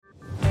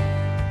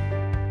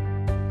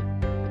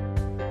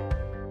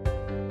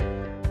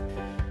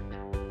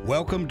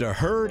Welcome to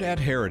Heard at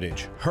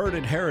Heritage. Heard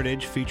at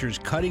Heritage features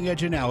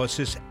cutting-edge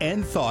analysis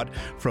and thought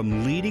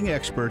from leading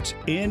experts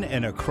in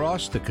and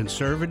across the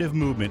conservative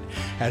movement,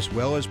 as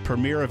well as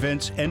premier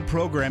events and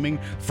programming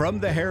from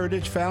the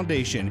Heritage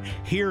Foundation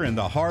here in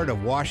the heart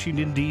of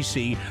Washington,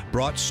 D.C.,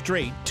 brought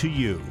straight to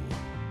you.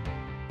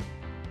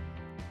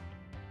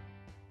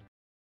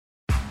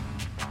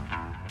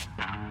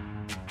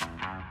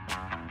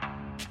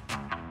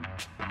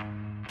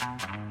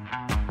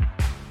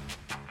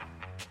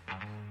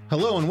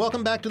 Hello and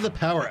welcome back to the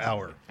Power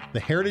Hour, the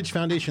Heritage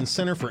Foundation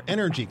Center for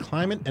Energy,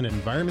 Climate, and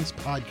Environment's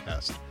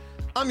podcast.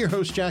 I'm your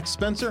host, Jack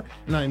Spencer,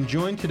 and I'm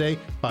joined today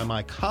by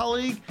my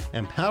colleague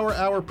and Power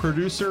Hour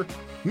producer,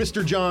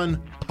 Mr. John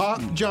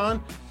Pop.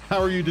 John, how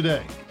are you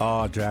today?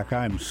 Oh, Jack,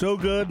 I'm so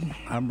good.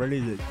 I'm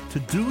ready to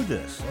do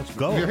this. Let's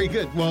go. Very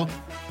good. Well,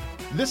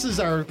 this is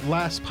our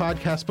last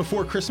podcast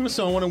before Christmas,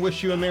 so I want to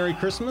wish you a Merry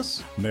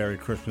Christmas. Merry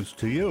Christmas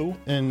to you.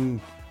 And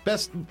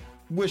best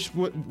wish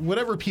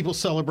whatever people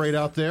celebrate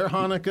out there,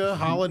 Hanukkah,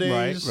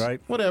 holidays,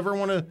 right. Whatever.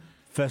 Want to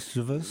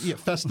Festivus. Yeah,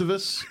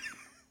 Festivus.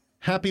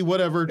 Happy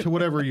whatever to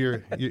whatever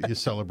you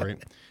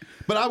celebrate.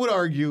 But I would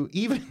argue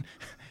even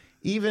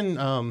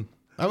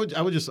I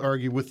would just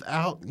argue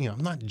without,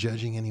 I'm not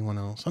judging anyone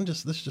else.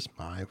 This is just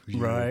my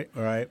view.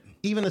 Right.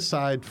 Even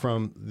aside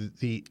from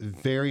the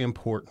very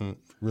important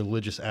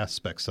religious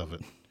aspects of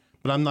it.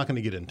 But I'm not going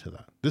to get into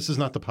that. This is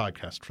not the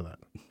podcast for that.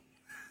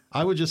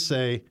 I would just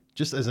say,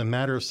 just as a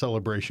matter of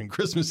celebration,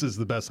 Christmas is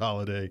the best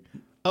holiday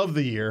of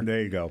the year.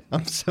 There you go.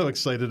 I'm so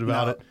excited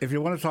about it. If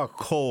you want to talk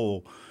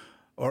coal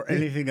or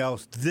anything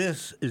else,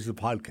 this is the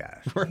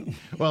podcast.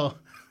 Well,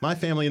 my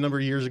family a number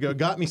of years ago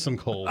got me some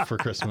coal for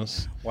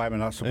Christmas. Why am I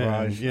not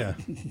surprised? Yeah.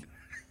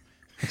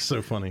 It's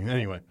so funny.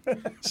 Anyway,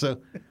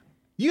 so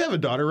you have a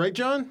daughter, right,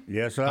 John?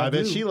 Yes, I do.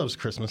 bet she loves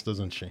Christmas,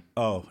 doesn't she?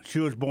 Oh, she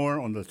was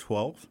born on the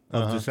 12th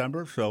of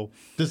December, so...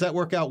 Does that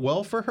work out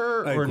well for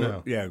her, or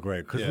no? Yeah,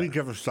 great, because we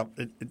give her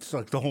something. It's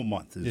like the whole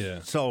month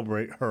is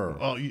celebrate her.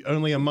 Well,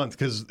 only a month,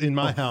 because in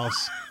my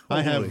house,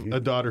 I have a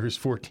daughter who's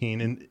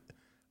 14, and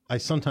I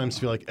sometimes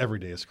feel like every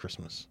day is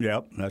Christmas.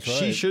 Yep, that's right.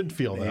 She should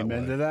feel that way.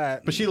 Amen to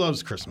that. But she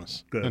loves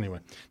Christmas. Good. Anyway.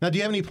 Now, do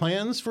you have any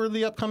plans for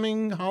the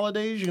upcoming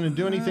holidays? You going to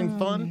do anything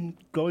fun?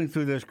 Going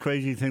through this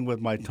crazy thing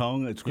with my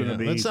tongue, it's going to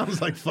be... That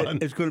sounds like fun.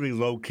 It's going to be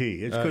low-key.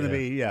 It's going to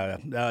be,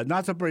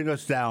 not to bring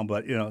us down,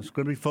 but, it's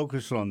going to be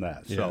focused on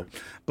that. Yeah. So,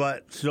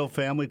 but still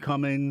family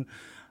coming.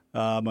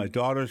 My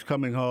daughter's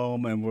coming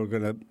home, and we're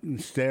going to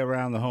stay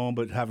around the home,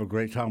 but have a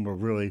great time. We're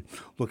really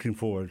looking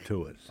forward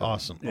to it. So,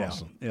 Awesome.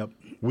 Yep.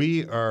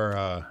 We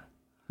are...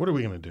 what are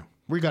we going to do?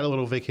 We got a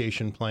little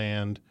vacation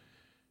planned,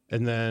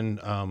 and then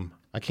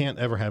I can't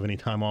ever have any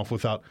time off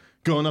without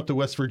going up to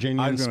West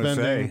Virginia and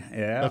spending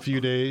a few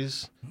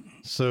days.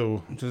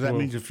 So that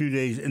means a few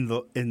days in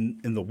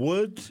the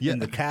woods, in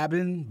the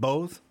cabin,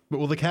 both.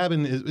 But the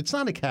cabin it's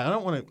not a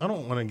cabin. I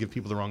don't want to give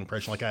people the wrong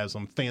impression like I have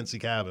some fancy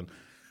cabin.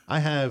 I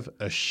have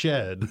a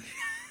shed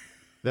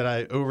that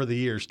I, over the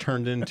years,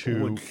 turned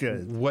into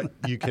what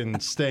you can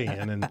stay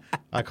in, and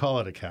I call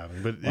it a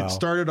cabin. But it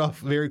started off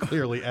very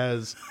clearly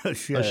as a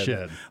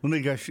shed. Let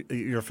me guess,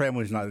 your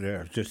family's not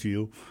there, just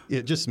you?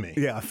 Yeah, just me.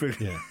 Yeah, I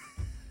figured.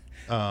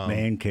 Yeah.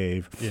 Man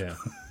cave. Yeah.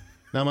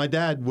 Now, my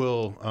dad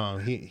will,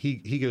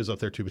 he goes up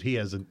there too, but he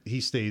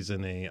stays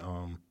in a,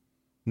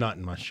 not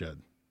in my shed.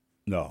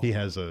 No. He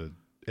has a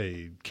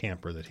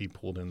camper that he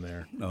pulled in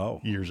there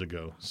years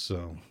ago.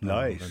 So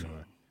nice.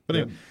 Anyway. But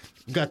anyway,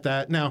 got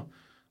that. Now,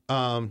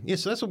 so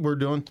that's what we're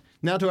doing.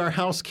 Now to our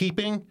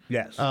housekeeping.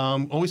 Yes.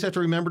 Always have to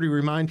remember to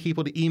remind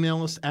people to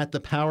email us at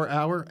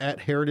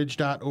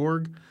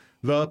thepowerhour@heritage.org,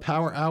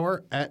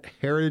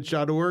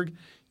 thepowerhour@heritage.org.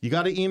 You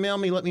got to email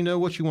me. Let me know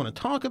what you want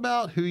to talk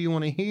about, who you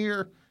want to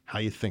hear, how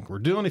you think we're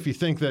doing. If you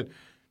think that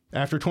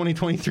after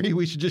 2023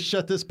 we should just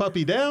shut this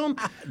puppy down,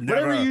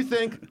 whatever you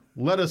think,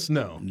 let us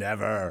know.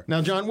 Never.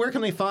 Now, John, where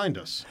can they find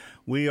us?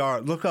 We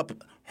look up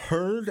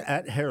Heard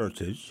at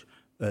Heritage.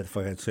 If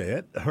I can say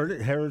it, Heard at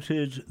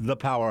Heritage, The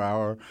Power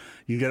Hour.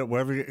 You get it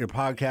wherever you get your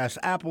podcast,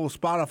 Apple,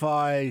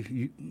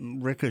 Spotify,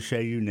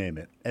 Ricochet, you name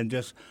it. And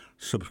just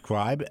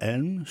subscribe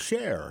and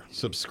share.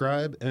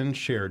 Subscribe and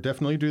share.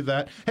 Definitely do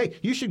that. Hey,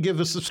 you should give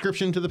a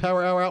subscription to The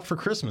Power Hour out for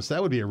Christmas.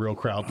 That would be a real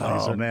crowd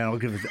pleaser. Oh, man, I'll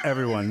give it to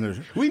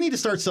everyone. We need to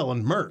start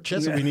selling merch.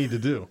 That's what we need to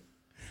do.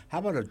 How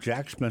about a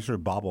Jack Spencer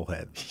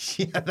bobblehead?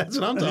 Yeah, that's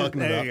what I'm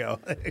talking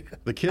about. There you go.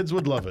 The kids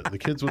would love it. The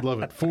kids would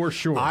love it, for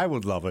sure. I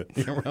would love it.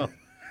 Yeah, well,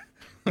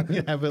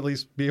 you have at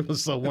least be able to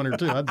sell one or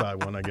two. I'd buy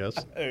one, I guess.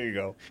 There you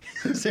go.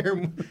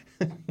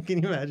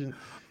 Can you imagine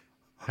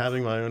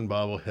having my own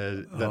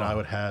bobblehead that I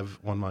would have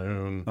on my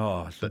own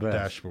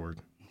dashboard?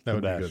 That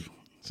would be good.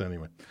 So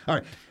anyway. All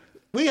right.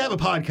 We have a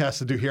podcast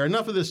to do here.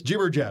 Enough of this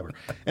jibber jabber.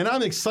 And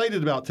I'm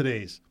excited about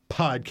today's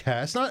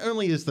podcast. Not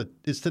only is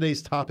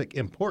today's topic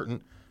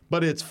important,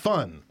 but it's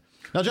fun.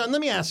 Now, John,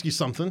 let me ask you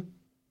something.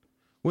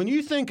 When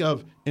you think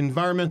of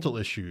environmental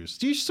issues,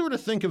 do you sort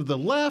of think of the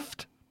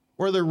left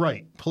or the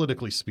right,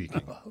 politically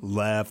speaking?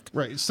 Left.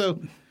 Right. So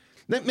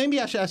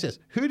maybe I should ask this.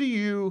 Who do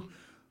you,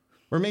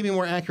 or maybe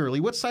more accurately,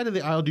 what side of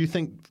the aisle do you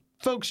think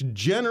folks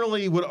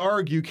generally would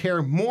argue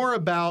care more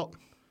about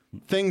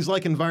things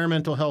like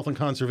environmental health and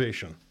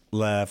conservation?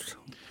 Left.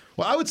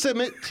 Well, I would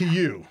submit to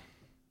you,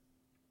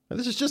 and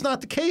this is just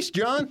not the case,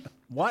 John.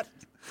 What?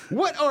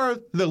 What are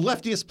the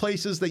leftiest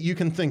places that you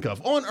can think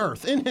of on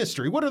Earth, in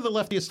history? What are the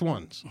leftiest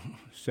ones?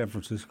 San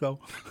Francisco.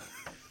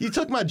 You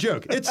took my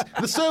joke. It's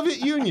the Soviet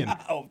Union,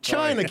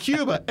 China,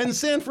 Cuba, and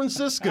San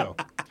Francisco.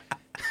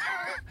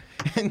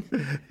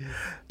 And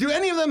do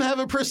any of them have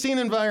a pristine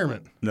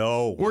environment?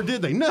 No. Or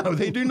did they? No,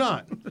 they do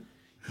not.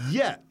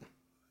 Yet,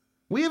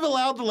 we have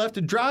allowed the left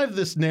to drive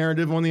this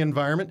narrative on the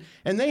environment,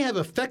 and they have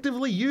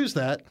effectively used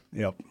that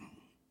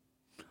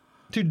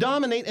to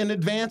dominate and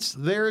advance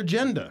their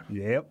agenda.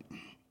 Yep.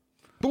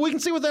 But we can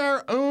see with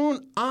our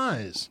own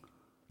eyes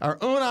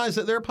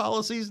that their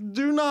policies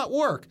do not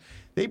work.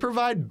 They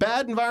provide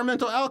bad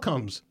environmental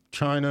outcomes.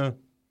 China,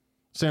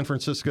 San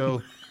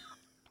Francisco,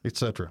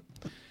 etc.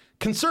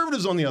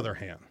 Conservatives, on the other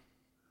hand,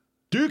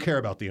 do care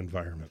about the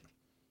environment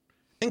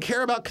and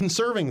care about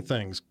conserving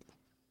things.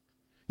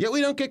 Yet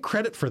we don't get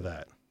credit for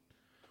that.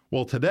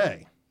 Well,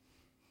 today,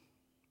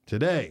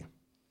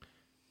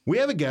 we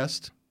have a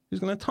guest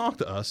who's going to talk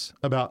to us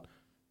about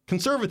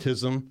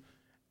conservatism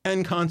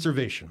and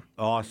conservation.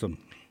 Awesome.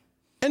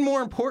 And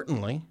more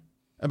importantly,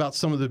 about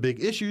some of the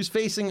big issues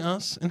facing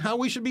us and how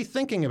we should be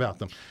thinking about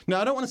them. Now,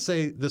 I don't want to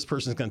say this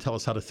person is going to tell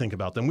us how to think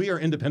about them. We are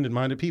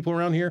independent-minded people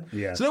around here.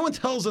 Yes. So no one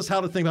tells us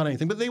how to think about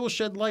anything, but they will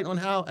shed light on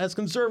how, as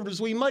conservatives,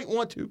 we might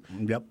want to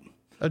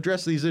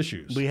address these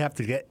issues. We have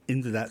to get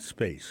into that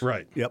space.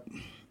 Right. Yep.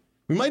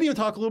 We might even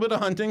talk a little bit of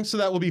hunting, so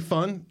that will be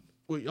fun.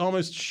 We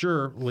almost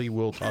surely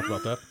will talk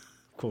about that.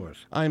 Of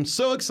course. I am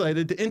so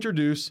excited to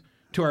introduce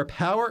to our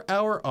Power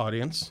Hour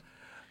audience,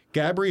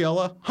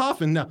 Gabriella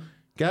Hoffman. Now,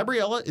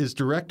 Gabriella is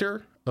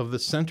director of the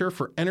Center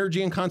for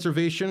Energy and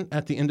Conservation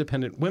at the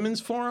Independent Women's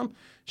Forum.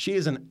 She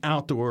is an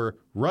outdoor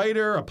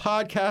writer, a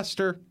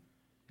podcaster.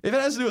 If it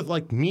has to do with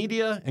like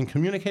media and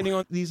communicating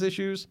on these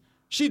issues,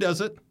 she does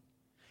it.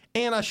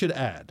 And I should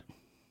add,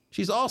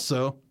 she's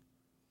also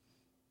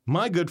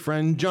my good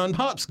friend, John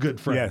Pop's good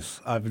friend. Yes,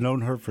 I've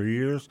known her for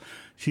years.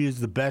 She is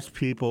the best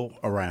people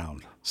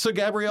around. So,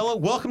 Gabriella,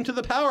 welcome to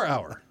the Power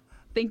Hour.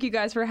 Thank you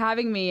guys for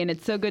having me, and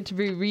it's so good to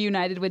be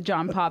reunited with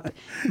John Pop.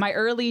 My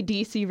early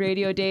DC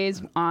radio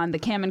days on the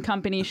Cam and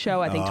Company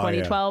show, I think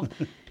 2012.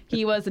 Yeah.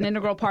 He was an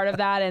integral part of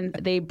that, and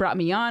they brought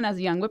me on as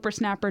a young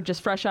whippersnapper,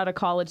 just fresh out of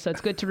college. So it's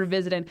good to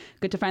revisit and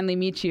good to finally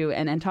meet you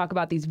and talk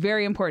about these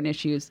very important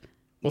issues.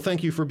 Well,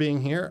 thank you for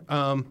being here.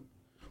 Well,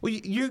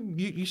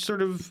 you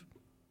sort of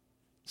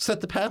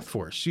set the path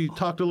for us. You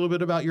talked a little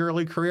bit about your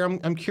early career.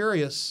 I'm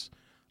curious.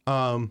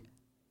 Tell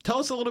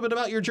us a little bit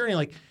about your journey.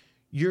 Like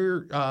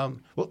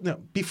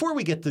before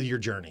we get to your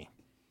journey,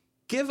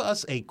 give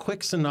us a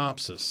quick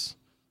synopsis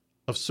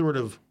of sort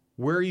of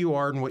where you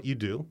are and what you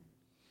do,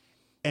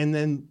 and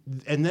then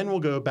we'll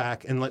go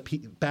back and let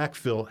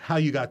backfill how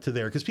you got to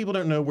there, because people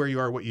don't know where you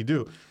are, what you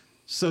do.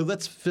 So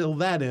let's fill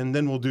that in,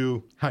 then we'll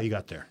do how you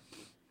got there.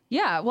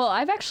 Yeah, well,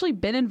 I've actually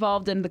been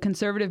involved in the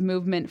conservative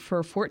movement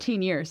for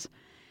 14 years.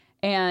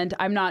 And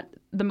I'm not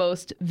the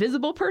most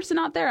visible person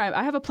out there.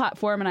 I have a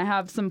platform and I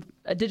have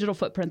a digital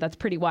footprint that's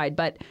pretty wide.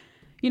 But,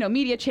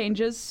 media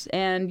changes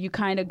and you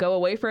kind of go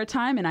away for a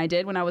time. And I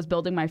did when I was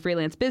building my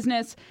freelance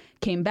business,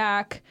 came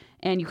back,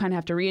 and you kind of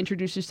have to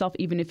reintroduce yourself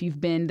even if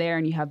you've been there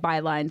and you have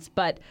bylines.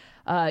 But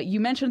you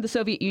mentioned the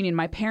Soviet Union.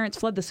 My parents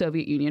fled the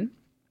Soviet Union,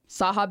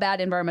 saw how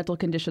bad environmental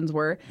conditions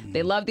were.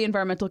 They love the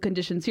environmental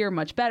conditions here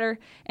much better.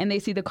 And they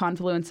see the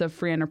confluence of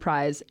free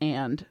enterprise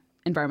and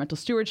environmental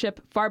stewardship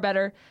far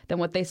better than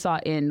what they saw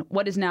in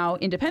what is now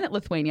independent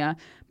Lithuania,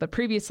 but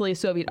previously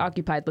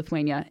Soviet-occupied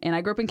Lithuania. And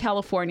I grew up in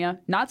California,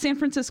 not San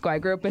Francisco. I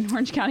grew up in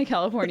Orange County,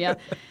 California,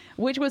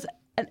 which was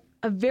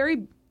a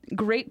very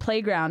great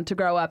playground to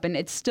grow up. And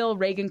it's still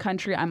Reagan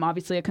country. I'm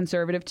obviously a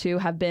conservative, too,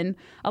 have been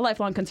a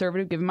lifelong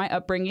conservative, given my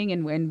upbringing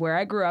and where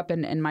I grew up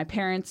and my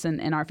parents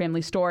and our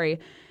family story.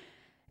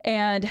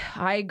 And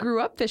I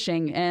grew up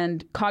fishing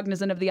and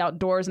cognizant of the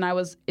outdoors. And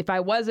if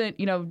I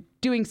wasn't,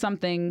 doing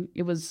something,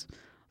 it was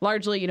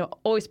largely,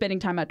 always spending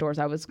time outdoors.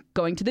 I was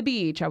going to the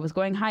beach. I was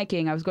going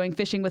hiking. I was going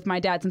fishing with my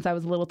dad since I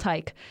was a little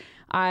tyke.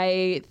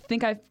 I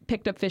think I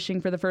picked up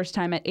fishing for the first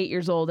time at 8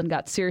 years old and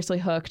got seriously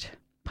hooked,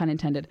 pun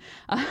intended,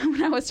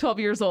 when I was 12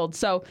 years old.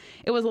 So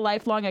it was a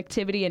lifelong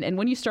activity. And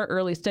when you start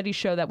early, studies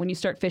show that when you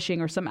start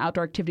fishing or some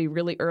outdoor activity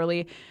really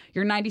early,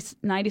 you're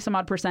 90 some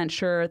odd %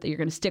 sure that you're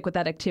going to stick with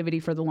that activity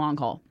for the long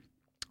haul,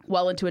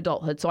 well into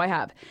adulthood. So I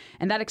have.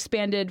 And that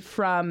expanded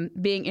from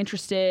being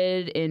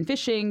interested in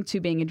fishing to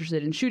being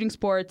interested in shooting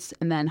sports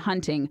and then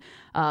hunting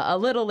a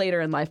little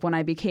later in life when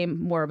I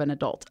became more of an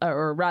adult,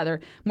 or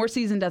rather more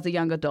seasoned as a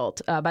young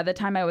adult. By the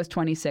time I was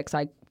 26,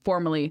 I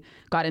formally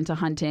got into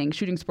hunting.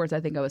 Shooting sports, I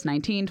think I was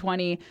 19,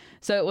 20.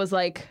 So it was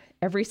like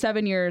every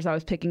 7 years I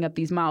was picking up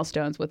these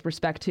milestones with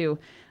respect to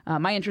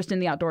my interest in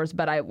the outdoors.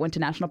 But I went to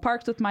national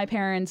parks with my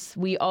parents.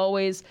 We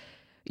always...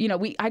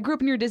 I grew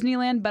up near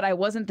Disneyland, but I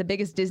wasn't the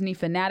biggest Disney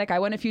fanatic. I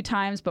went a few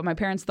times, but my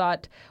parents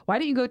thought, why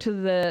don't you go to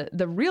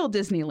the real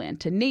Disneyland,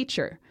 to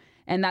nature?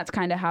 And that's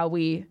kind of how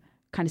we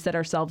kind of set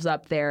ourselves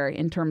up there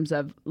in terms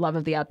of love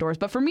of the outdoors.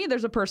 But for me,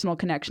 there's a personal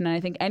connection. And I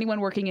think anyone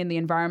working in the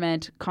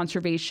environment,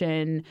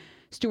 conservation,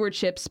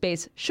 stewardship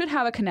space should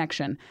have a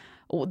connection.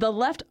 The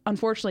left,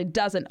 unfortunately,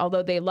 doesn't,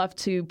 although they love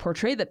to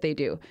portray that they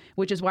do,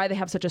 which is why they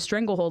have such a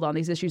stranglehold on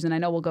these issues. And I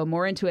know we'll go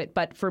more into it.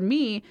 But for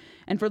me,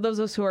 and for those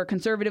of us who are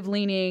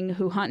conservative-leaning,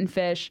 who hunt and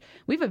fish,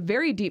 we have a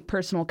very deep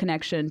personal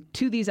connection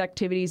to these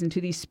activities and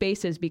to these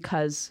spaces,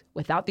 because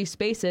without these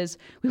spaces,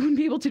 we wouldn't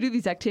be able to do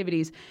these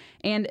activities.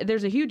 And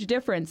there's a huge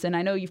difference. And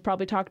I know you've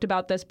probably talked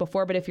about this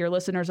before, but if your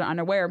listeners are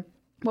unaware,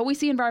 what we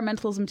see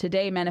environmentalism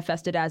today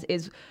manifested as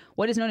is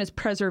what is known as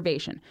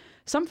preservation.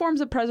 Some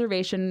forms of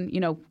preservation,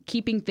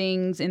 keeping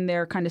things in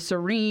their kind of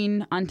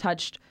serene,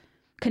 untouched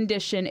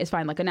condition is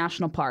fine, like a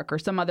national park or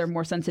some other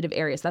more sensitive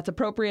areas. That's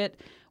appropriate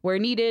where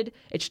needed.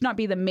 It should not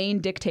be the main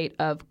dictate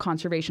of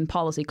conservation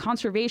policy.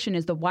 Conservation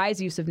is the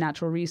wise use of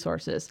natural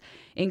resources,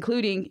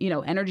 including,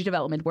 energy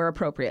development where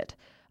appropriate,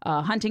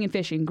 hunting and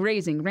fishing,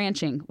 grazing,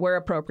 ranching where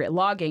appropriate,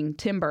 logging,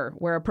 timber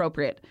where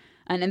appropriate.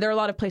 And there are a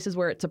lot of places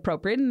where it's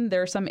appropriate, and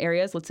there are some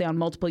areas, let's say on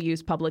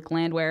multiple-use public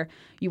land, where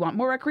you want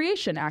more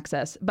recreation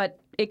access, but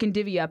it can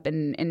divvy up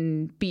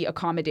and be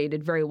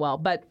accommodated very well.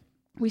 But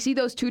we see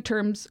those two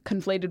terms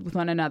conflated with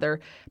one another.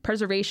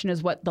 Preservation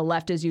is what the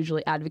left is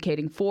usually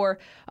advocating for.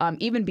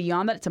 Even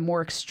beyond that, it's a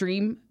more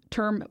extreme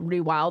term.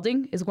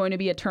 Rewilding is going to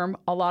be a term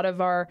a lot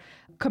of our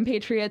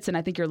compatriots, and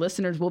I think your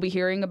listeners will be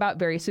hearing about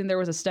very soon. There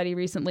was a study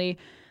recently,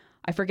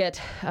 I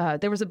forget,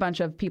 there was a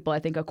bunch of people, I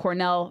think a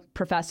Cornell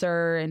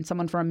professor and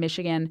someone from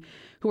Michigan,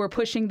 who were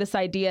pushing this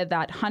idea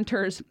that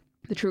hunters,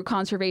 the true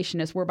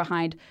conservationists, were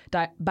behind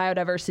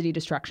biodiversity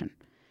destruction,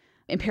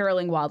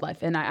 imperiling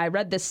wildlife. And I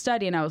read this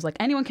study and I was like,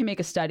 anyone can make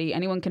a study,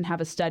 anyone can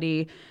have a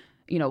study.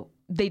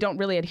 They don't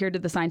really adhere to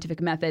the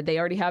scientific method. They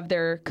already have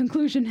their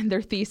conclusion in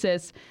their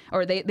thesis,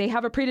 or they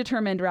have a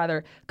predetermined,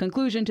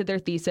 conclusion to their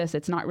thesis.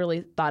 It's not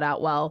really thought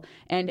out well.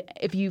 And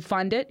if you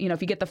fund it,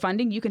 if you get the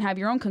funding, you can have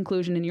your own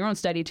conclusion in your own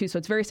study too. So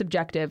it's very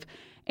subjective.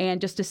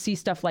 And just to see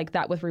stuff like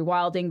that with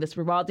rewilding, this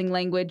rewilding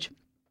language,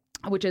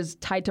 which is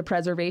tied to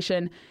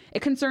preservation,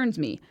 it concerns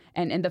me.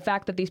 And the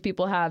fact that these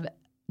people have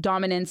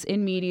dominance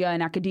in media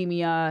and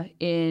academia,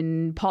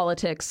 in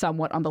politics,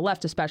 somewhat on the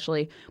left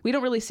especially. We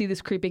don't really see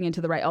this creeping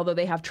into the right, although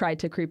they have tried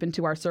to creep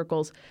into our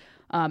circles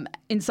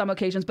in some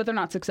occasions, but they're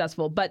not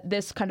successful. But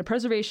this kind of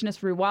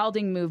preservationist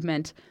rewilding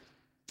movement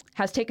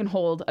has taken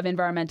hold of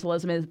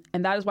environmentalism,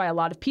 and that is why a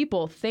lot of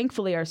people,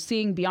 thankfully, are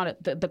seeing beyond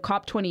it. The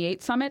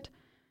COP28 summit,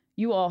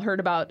 you all heard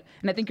about,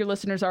 and I think your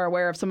listeners are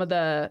aware of some of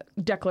the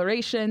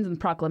declarations and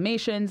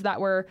proclamations that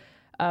were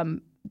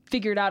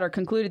figured out or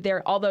concluded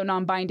there, although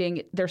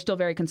non-binding. They're still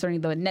very concerning.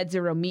 The net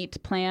zero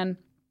meat plan,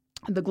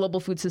 the global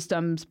food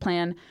systems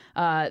plan,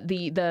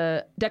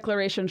 the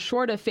declaration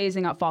short of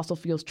phasing out fossil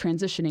fuels,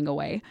 transitioning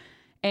away.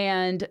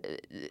 And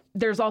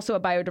there's also a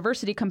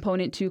biodiversity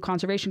component to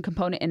conservation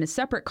component in a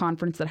separate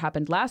conference that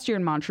happened last year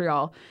in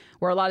Montreal,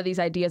 where a lot of these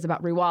ideas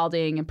about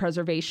rewilding and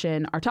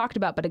preservation are talked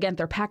about. But again,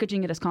 they're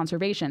packaging it as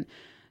conservation.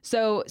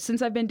 So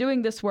since I've been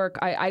doing this work,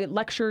 I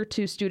lecture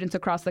to students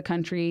across the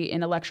country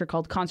in a lecture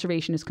called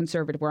Conservationist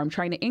Conservative, where I'm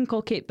trying to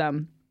inculcate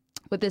them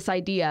with this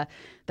idea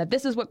that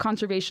this is what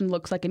conservation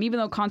looks like. And even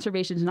though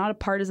conservation is not a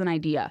partisan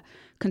idea,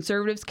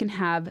 conservatives can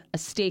have a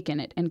stake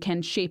in it and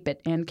can shape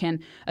it and can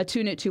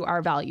attune it to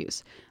our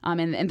values.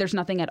 And there's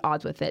nothing at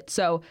odds with it.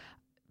 So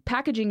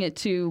packaging it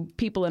to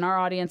people in our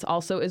audience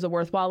also is a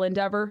worthwhile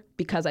endeavor,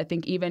 because I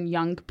think even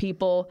young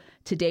people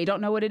today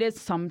don't know what it is.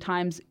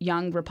 Sometimes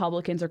young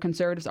Republicans or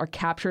conservatives are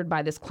captured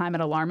by this climate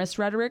alarmist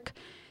rhetoric,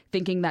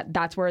 thinking that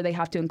that's where they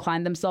have to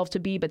incline themselves to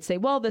be, but say,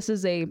 well, this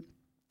is a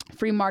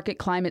free market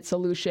climate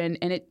solution.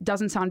 And it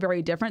doesn't sound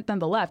very different than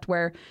the left,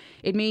 where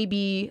it may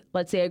be,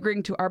 let's say,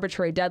 agreeing to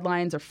arbitrary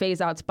deadlines or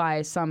phase outs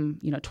by some,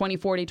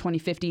 2040,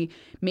 2050,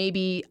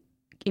 maybe.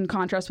 In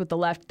contrast with the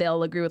left,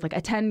 they'll agree with like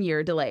a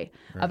 10-year delay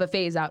of a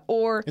phase out.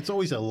 Or it's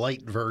always a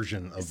light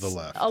version of the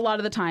left. A lot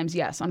of the times,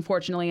 yes,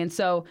 unfortunately. And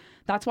so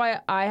that's why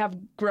I have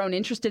grown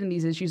interested in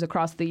these issues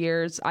across the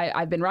years.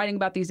 I've been writing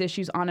about these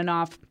issues on and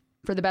off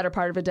for the better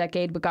part of a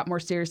decade, but got more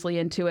seriously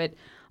into it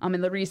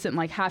in the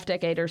recent half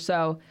decade or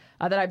so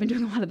that I've been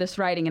doing a lot of this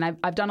writing. And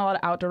I've done a lot of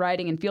outdoor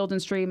writing in Field and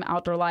Stream,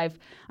 Outdoor Life.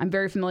 I'm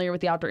very familiar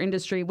with the outdoor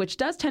industry, which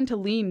does tend to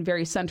lean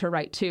very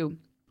center-right too.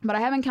 But I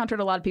have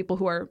encountered a lot of people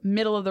who are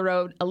middle of the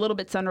road, a little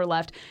bit center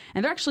left,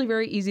 and they're actually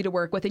very easy to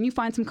work with, and you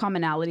find some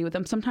commonality with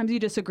them. Sometimes you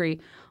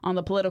disagree on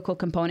the political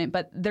component,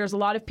 but there's a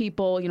lot of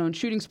people, in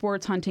shooting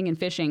sports, hunting, and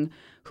fishing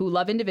who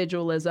love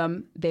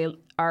individualism. They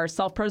are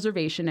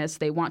self-preservationists.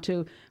 They want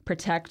to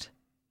protect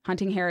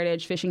hunting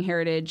heritage, fishing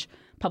heritage,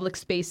 public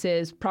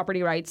spaces,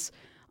 property rights.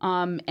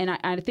 And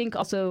I think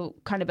also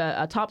kind of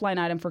a top-line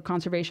item for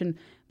conservation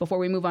before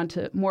we move on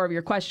to more of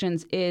your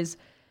questions is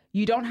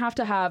you don't have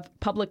to have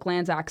public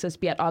lands access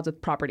be at odds with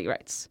property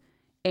rights.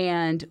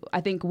 And I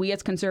think we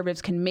as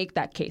conservatives can make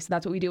that case.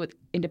 That's what we do with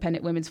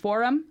Independent Women's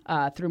Forum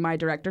through my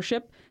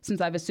directorship. Since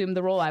I've assumed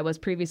the role, I was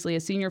previously a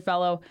senior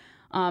fellow.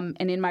 And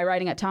in my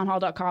writing at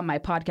townhall.com, my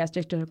podcast,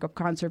 District of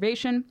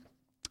Conservation,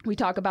 we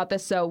talk about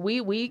this. So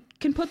we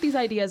can put these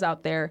ideas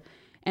out there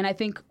And I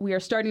think we are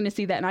starting to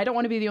see that. And I don't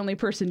want to be the only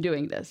person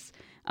doing this.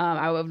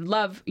 I would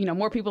love,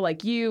 more people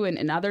like you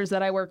and others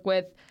that I work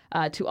with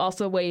to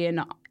also weigh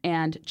in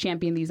and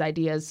champion these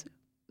ideas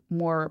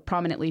more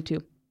prominently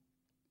too.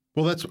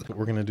 Well, that's what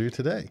we're going to do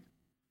today.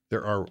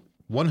 There are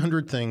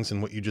 100 things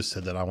in what you just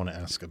said that I want to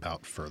ask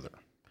about further.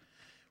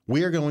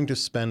 We are going to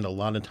spend a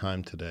lot of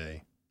time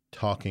today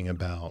talking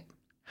about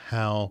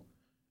how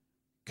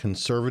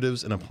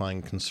conservatives and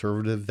applying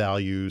conservative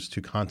values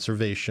to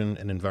conservation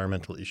and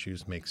environmental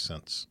issues makes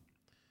sense.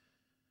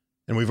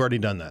 And we've already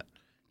done that.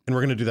 And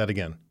we're going to do that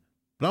again.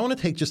 But I want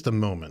to take just a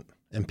moment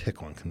and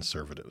pick on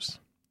conservatives.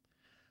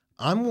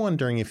 I'm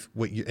wondering if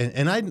what you,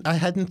 and I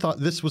hadn't thought,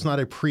 this was not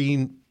a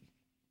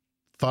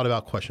thought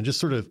about question, just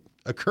sort of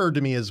occurred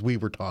to me as we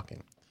were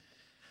talking.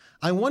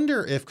 I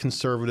wonder if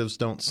conservatives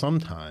don't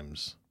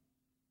sometimes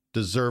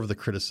deserve the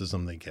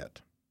criticism they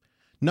get.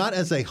 Not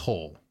as a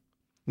whole.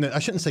 No, I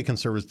shouldn't say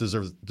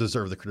conservatives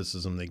deserve the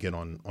criticism they get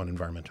on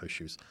environmental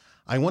issues.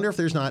 I wonder if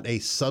there's not a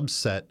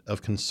subset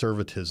of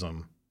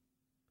conservatism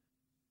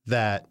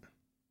that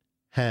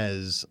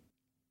has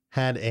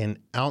had an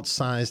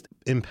outsized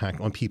impact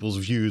on people's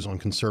views on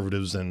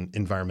conservatives and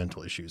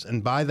environmental issues.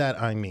 And by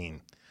that, I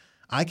mean,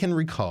 I can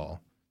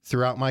recall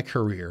throughout my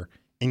career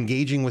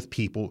engaging with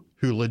people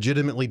who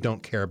legitimately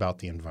don't care about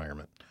the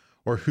environment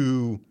or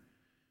who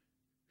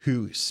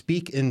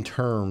speak in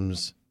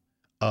terms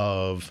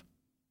of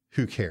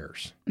who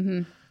cares.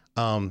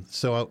 Mm-hmm.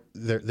 So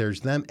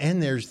there's them,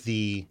 and there's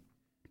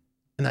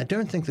and I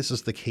don't think this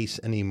is the case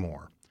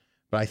anymore,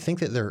 but I think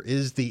that there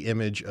is the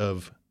image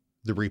of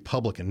the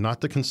Republican,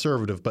 not the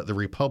conservative, but the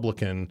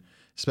Republican,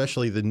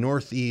 especially the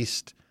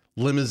Northeast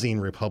limousine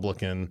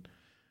Republican,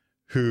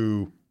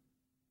 who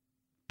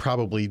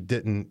probably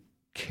didn't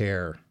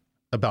care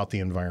about the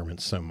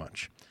environment so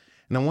much.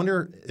 And I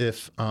wonder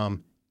if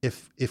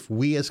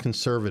we as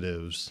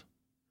conservatives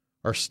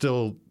are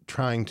still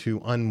trying to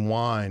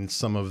unwind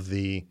some of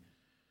the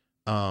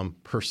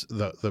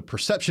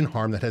perception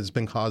harm that has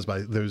been caused by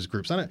those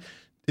groups.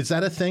 Is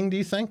that a thing, do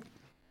you think?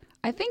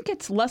 I think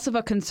it's less of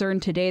a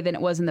concern today than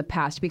it was in the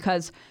past,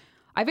 because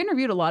I've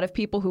interviewed a lot of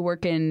people who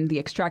work in the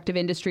extractive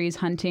industries,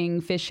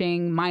 hunting,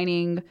 fishing,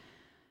 mining,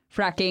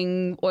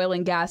 fracking, oil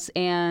and gas,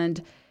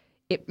 and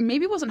it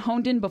maybe wasn't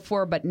honed in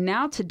before, but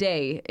now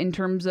today, in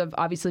terms of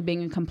obviously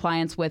being in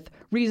compliance with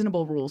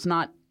reasonable rules,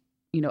 not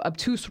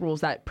obtuse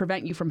rules that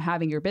prevent you from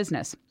having your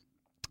business.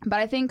 But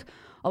I think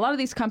a lot of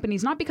these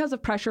companies, not because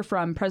of pressure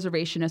from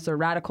preservationists or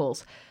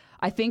radicals,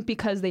 I think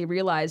because they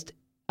realized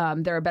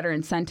there are better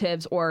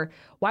incentives, or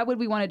why would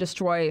we want to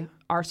destroy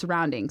our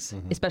surroundings,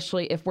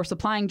 especially if we're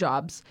supplying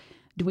jobs?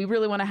 Do we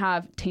really want to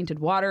have tainted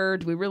water?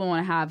 Do we really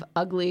want to have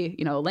ugly,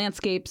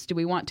 landscapes? Do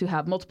we want to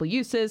have multiple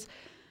uses?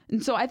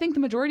 And so I think the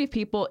majority of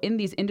people in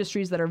these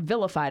industries that are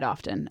vilified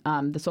often,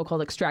 the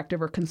so-called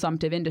extractive or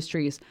consumptive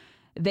industries,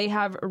 they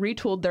have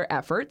retooled their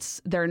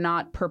efforts. They're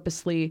not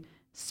purposely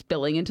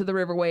spilling into the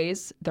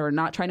riverways. They're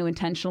not trying to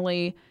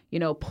intentionally,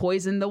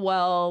 poison the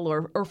well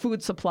or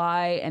food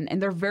supply.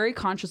 And they're very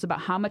conscious about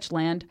how much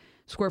land,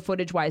 square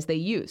footage-wise, they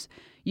use.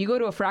 You go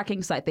to a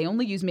fracking site, they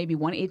only use maybe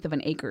 1/8 of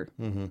an acre.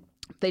 Mm-hmm.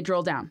 They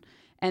drill down.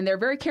 And they're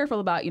very careful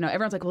about,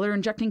 everyone's like, well, they're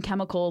injecting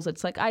chemicals.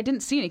 It's like, I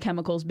didn't see any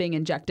chemicals being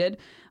injected.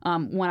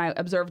 When I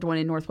observed one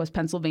in Northwest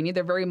Pennsylvania,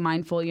 they're very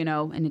mindful,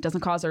 and it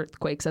doesn't cause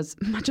earthquakes, as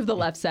much of the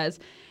left says.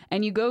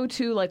 And you go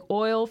to like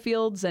oil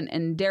fields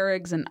and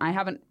derricks, and I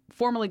haven't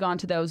formally gone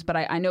to those, but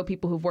I know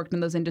people who've worked in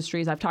those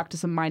industries. I've talked to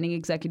some mining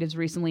executives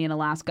recently in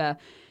Alaska,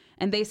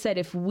 and they said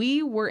if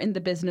we were in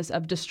the business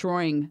of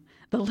destroying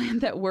the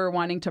land that we're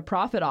wanting to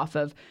profit off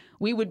of,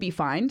 we would be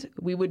fined.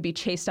 We would be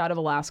chased out of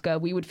Alaska.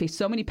 We would face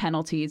so many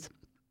penalties.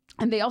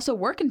 And they also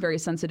work in very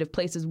sensitive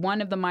places.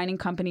 One of the mining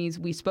companies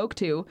we spoke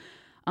to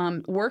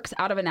works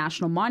out of a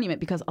national monument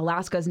because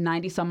Alaska is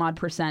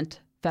 90-some-odd%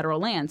 federal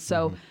land.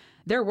 So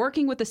they're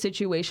working with a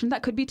situation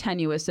that could be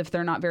tenuous if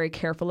they're not very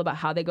careful about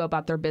how they go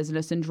about their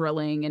business in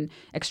drilling and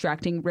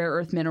extracting rare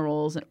earth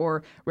minerals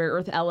or rare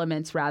earth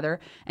elements, rather.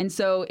 And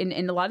so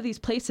in a lot of these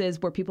places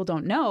where people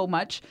don't know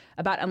much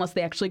about, unless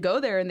they actually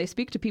go there and they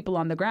speak to people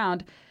on the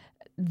ground,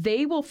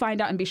 they will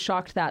find out and be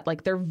shocked that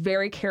they're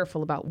very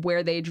careful about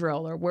where they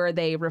drill or where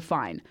they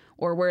refine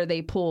or where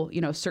they pull,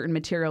 certain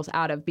materials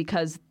out of,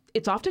 because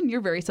it's often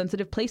your very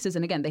sensitive places.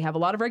 And again, they have a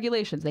lot of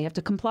regulations. They have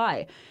to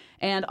comply.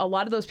 And a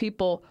lot of those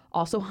people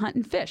also hunt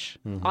and fish,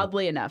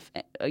 oddly enough,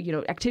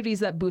 activities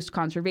that boost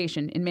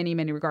conservation in many,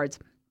 many regards.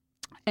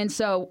 And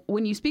so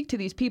when you speak to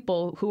these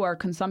people who are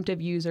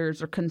consumptive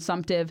users or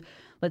consumptive,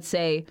 let's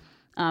say,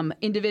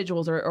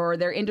 individuals or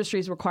their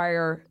industries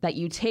require that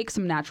you take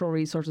some natural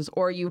resources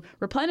or you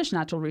replenish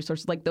natural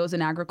resources like those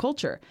in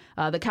agriculture.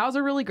 The cows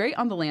are really great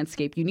on the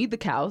landscape. You need the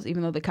cows,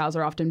 even though the cows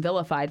are often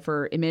vilified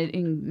for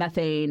emitting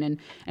methane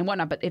and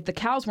whatnot. But if the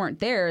cows weren't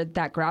there,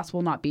 that grass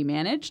will not be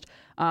managed.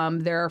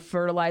 Their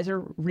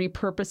fertilizer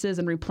repurposes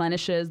and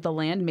replenishes the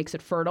land, makes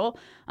it fertile.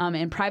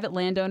 And private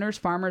landowners,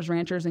 farmers,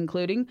 ranchers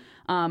including,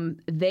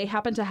 they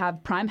happen to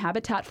have prime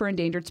habitat for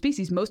endangered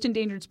species. Most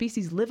endangered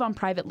species live on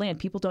private land.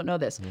 People don't know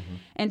this.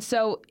 And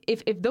so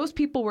if those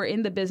people were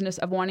in the business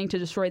of wanting to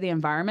destroy the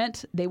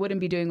environment, they wouldn't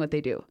be doing what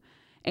they do.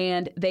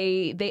 And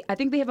I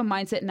think they have a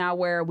mindset now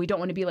where we don't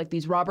want to be like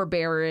these robber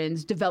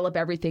barons, develop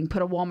everything,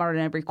 put a Walmart on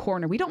every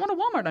corner. We don't want a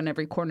Walmart on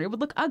every corner. It would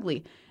look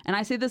ugly. And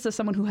I say this as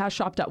someone who has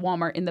shopped at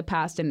Walmart in the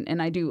past,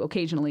 and I do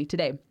occasionally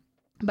today.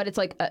 But it's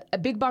like a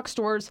big box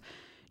stores,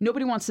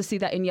 nobody wants to see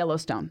that in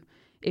Yellowstone.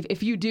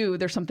 If you do,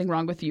 there's something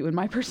wrong with you, in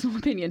my personal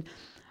opinion.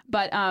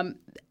 But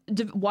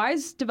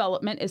wise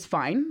development is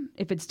fine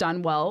if it's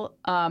done well.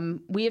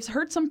 We have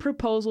heard some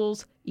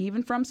proposals,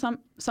 even from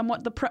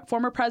somewhat the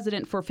former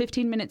president, for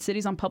 15-minute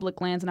cities on public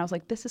lands. And I was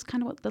like, this is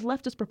kind of what the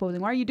left is proposing.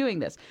 Why are you doing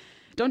this?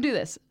 Don't do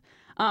this.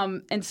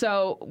 And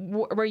so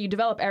where you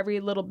develop every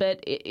little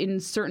bit in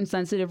certain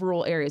sensitive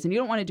rural areas. And you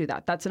don't want to do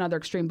that. That's another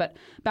extreme. But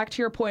back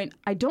to your point,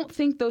 I don't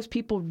think those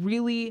people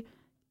really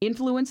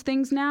influence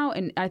things now.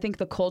 And I think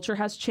the culture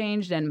has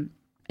changed and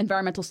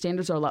environmental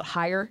standards are a lot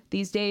higher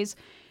these days.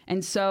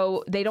 And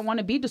so they don't want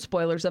to be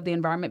despoilers of the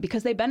environment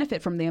because they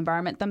benefit from the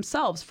environment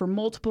themselves for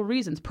multiple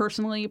reasons,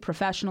 personally,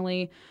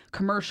 professionally,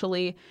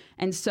 commercially.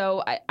 And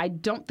so I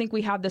don't think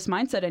we have this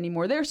mindset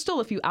anymore. There are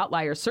still a few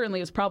outliers. Certainly,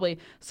 there's probably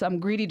some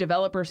greedy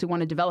developers who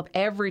want to develop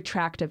every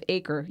tract of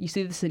acre. You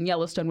see this in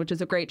Yellowstone, which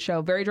is a great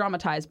show, very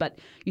dramatized, but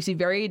you see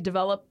very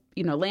developed,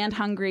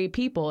 land-hungry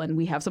people, and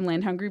we have some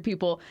land-hungry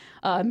people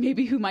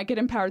maybe who might get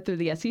empowered through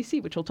the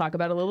SEC, which we'll talk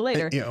about a little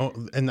later.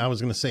 And I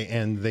was going to say,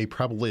 and they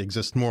probably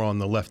exist more on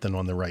the left than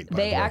on the right.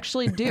 They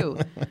actually do,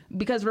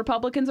 because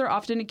Republicans are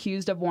often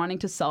accused of wanting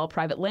to sell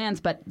private lands.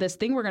 But this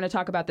thing we're going to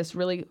talk about, this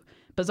really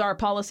bizarre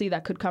policy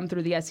that could come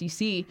through the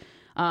SEC,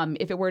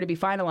 if it were to be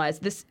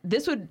finalized,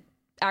 this would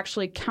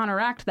actually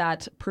counteract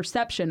that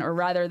perception, or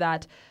rather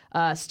that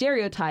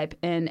stereotype,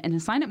 and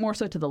assign it more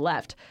so to the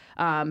left.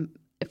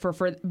 For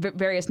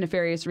various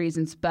nefarious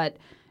reasons. But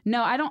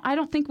no, I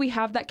don't think we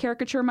have that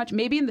caricature much.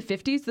 Maybe in the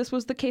 50s this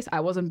was the case.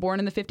 I wasn't born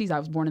in the 50s. I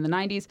was born in the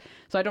 90s.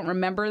 So I don't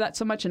remember that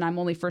so much, and I'm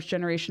only first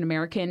generation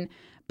American.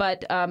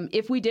 But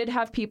if we did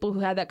have people who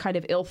had that kind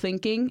of ill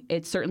thinking,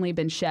 it's certainly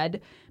been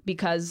shed,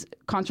 because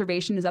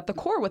conservation is at the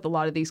core with a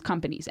lot of these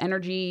companies.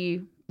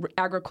 Energy,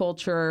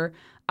 agriculture,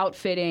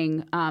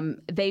 outfitting,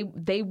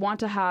 they want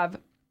to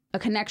have a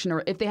connection,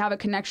 or if they have a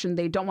connection,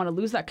 they don't want to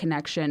lose that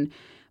connection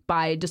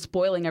by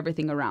despoiling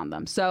everything around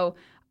them. So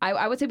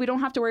I would say we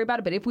don't have to worry about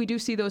it, but if we do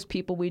see those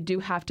people, we do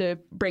have to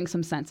bring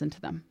some sense into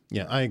them.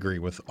 Yeah, I agree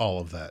with all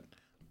of that,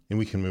 and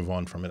we can move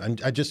on from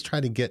it. I just try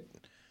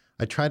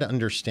to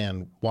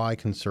understand why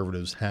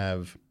conservatives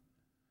have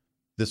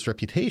this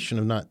reputation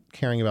of not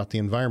caring about the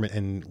environment,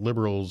 and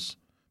liberals,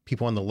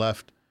 people on the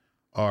left,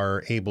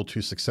 are able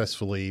to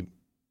successfully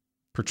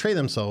portray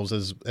themselves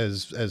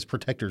as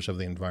protectors of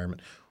the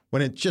environment,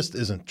 when it just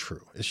isn't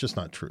true. It's just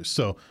not true.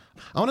 So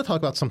I want to talk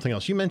about something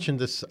else. You mentioned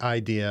this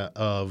idea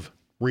of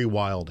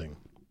rewilding.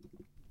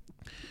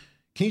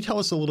 Can you tell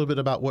us a little bit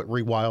about what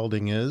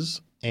rewilding is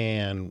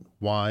and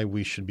why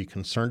we should be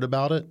concerned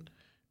about it?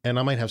 And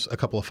I might have a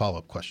couple of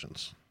follow-up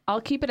questions. I'll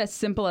keep it as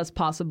simple as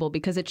possible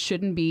because it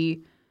shouldn't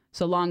be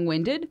so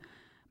long-winded.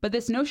 But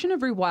this notion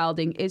of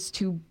rewilding is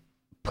to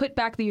put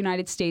back the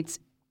United States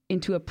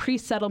into a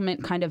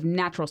pre-settlement kind of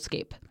natural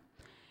scape.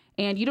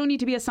 And you don't need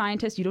to be a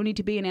scientist, you don't need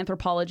to be an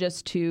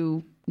anthropologist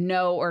to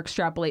know or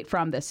extrapolate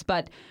from this.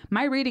 But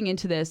my reading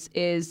into this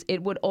is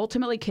it would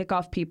ultimately kick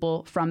off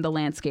people from the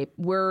landscape.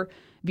 We're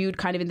viewed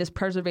kind of in this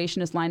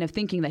preservationist line of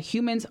thinking that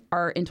humans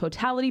are in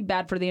totality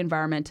bad for the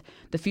environment.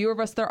 The fewer of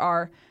us there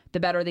are, the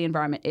better the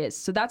environment is.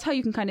 So that's how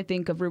you can kind of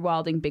think of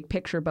rewilding big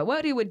picture. But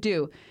what it would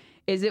do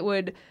is it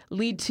would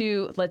lead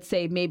to, let's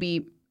say,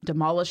 maybe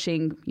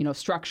demolishing,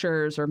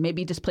 structures, or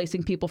maybe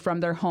displacing people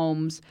from their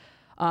homes.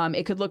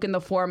 It could look in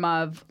the form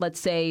of, let's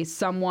say,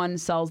 someone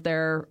sells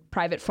their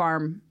private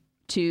farm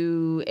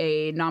to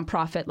a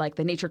nonprofit like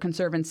the Nature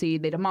Conservancy.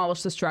 They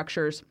demolish the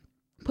structures,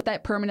 put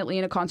that permanently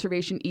in a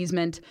conservation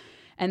easement,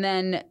 and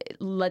then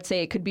let's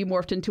say it could be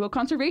morphed into a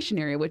conservation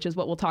area, which is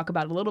what we'll talk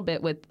about a little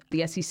bit with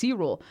the SEC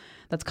rule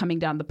that's coming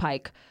down the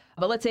pike.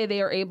 But let's say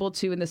they are able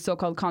to, in this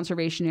so-called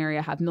conservation area,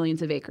 have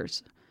millions of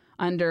acres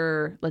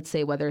under, let's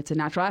say, whether it's a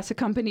natural asset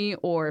company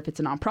or if it's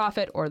a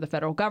nonprofit or the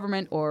federal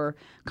government, or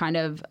kind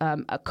of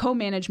a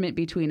co-management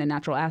between a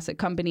natural asset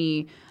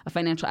company, a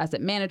financial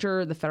asset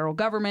manager, the federal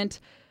government.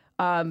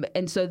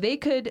 And so they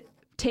could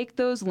take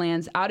those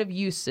lands out of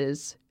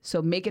uses,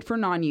 so make it for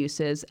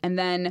non-uses, and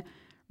then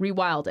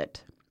rewild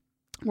it.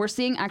 We're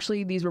seeing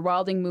actually these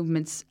rewilding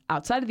movements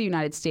outside of the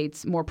United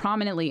States more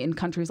prominently in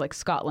countries like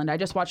Scotland. I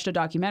just watched a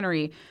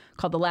documentary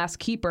called The Last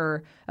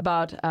Keeper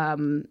about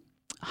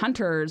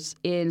hunters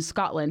in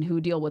Scotland who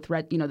deal with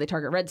they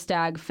target red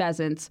stag,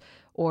 pheasants,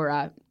 or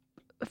I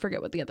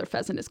forget what the other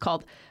pheasant is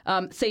called,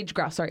 sage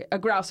grouse, a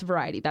grouse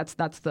variety. That's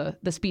the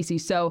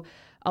species. So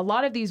a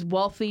lot of these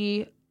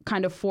wealthy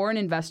kind of foreign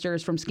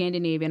investors from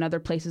Scandinavia and other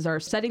places are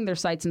setting their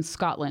sights in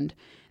Scotland.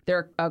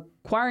 They're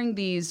acquiring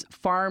these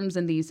farms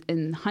and these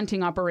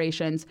hunting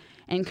operations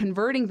and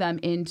converting them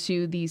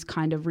into these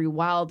kind of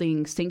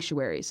rewilding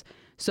sanctuaries.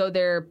 So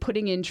they're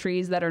putting in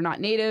trees that are not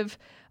native.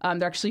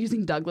 They're actually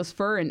using Douglas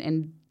fir,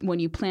 and when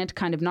you plant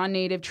kind of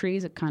non-native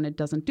trees, it kind of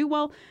doesn't do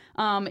well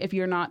if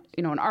you're not,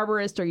 an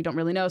arborist or you don't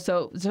really know.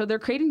 So they're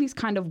creating these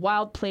kind of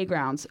wild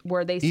playgrounds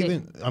where they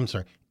say...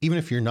 Even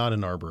if you're not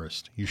an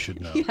arborist, you should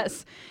know.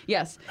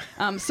 Yes.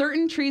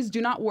 Certain trees do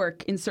not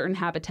work in certain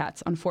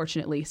habitats,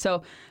 unfortunately.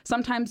 So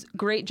sometimes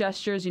great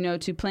gestures,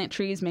 to plant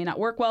trees may not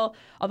work well,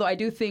 although I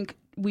do think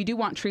we do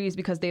want trees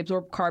because they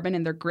absorb carbon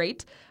and they're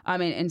great.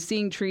 And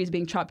seeing trees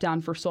being chopped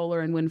down for solar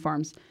and wind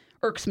farms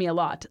irks me a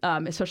lot,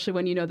 especially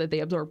when you know that they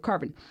absorb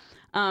carbon.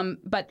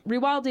 But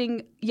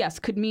rewilding, yes,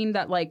 could mean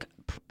that like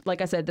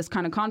I said, this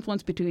kind of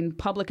confluence between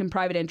public and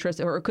private interests,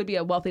 or it could be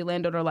a wealthy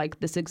landowner like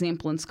this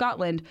example in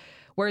Scotland,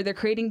 where they're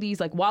creating these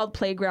like wild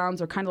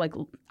playgrounds or kind of like,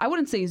 I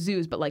wouldn't say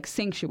zoos, but like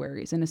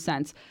sanctuaries in a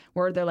sense,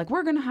 where they're like,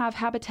 we're going to have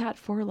habitat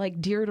for like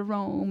deer to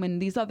roam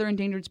and these other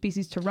endangered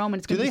species to roam.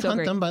 And it's going to be so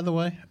great. Do they hunt them, by the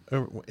way?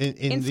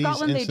 In these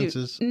Scotland,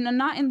 instances? They do.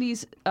 Not in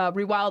these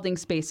rewilding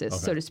spaces,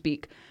 so to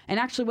speak. And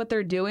actually what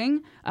they're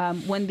doing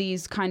when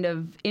these kind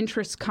of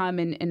interests come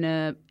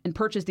and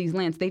purchase these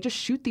lands, they just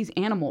shoot these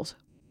animals.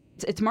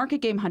 It's market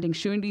game hunting,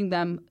 shooting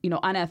them,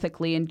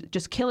 unethically and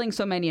just killing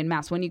so many en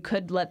masse when you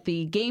could let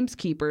the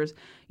gameskeepers,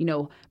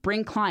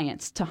 bring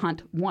clients to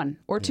hunt one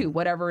or two,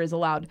 whatever is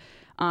allowed.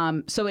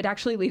 So it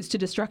actually leads to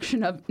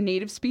destruction of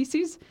native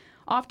species.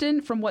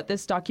 Often from what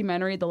this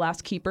documentary, The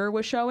Last Keeper,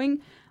 was showing,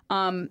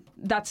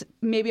 that's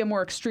maybe a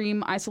more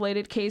extreme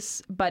isolated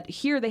case. But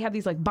here they have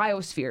these like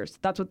biospheres.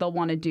 That's what they'll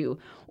want to do.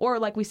 Or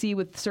like we see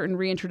with certain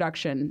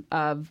reintroduction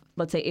of,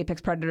 let's say, apex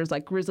predators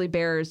like grizzly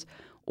bears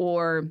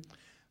or...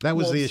 That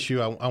was wolves. the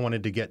issue I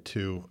wanted to get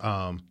to.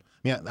 I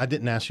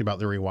didn't ask you about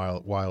the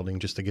rewilding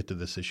just to get to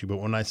this issue, but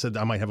when I said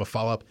I might have a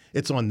follow-up,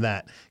 it's on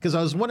that. Because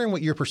I was wondering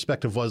what your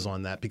perspective was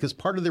on that, because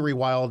part of the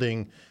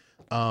rewilding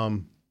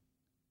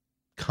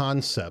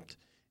concept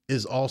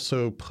is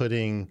also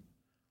putting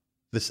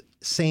this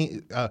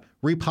same,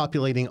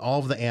 repopulating all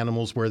of the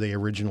animals where they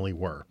originally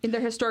were. In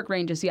their historic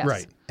ranges, yes.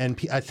 Right. And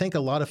I think a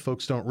lot of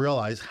folks don't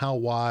realize how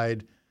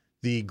wide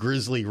the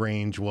grizzly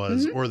range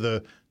was, or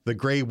the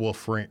gray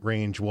wolf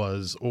range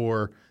was,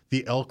 or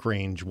the elk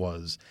range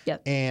was.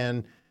 Yep.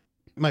 And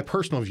my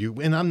personal view,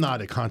 and I'm not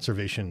a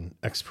conservation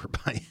expert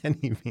by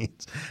any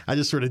means, I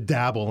just sort of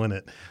dabble in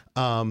it.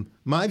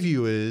 My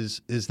view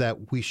is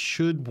that we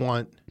should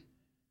want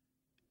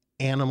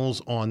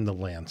animals on the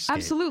landscape.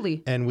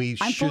 Absolutely. And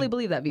I fully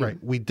believe that view.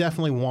 Right. We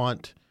definitely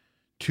want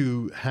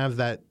to have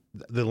the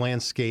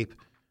landscape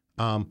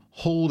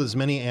hold as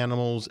many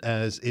animals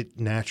as it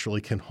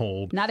naturally can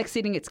hold. Not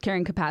exceeding its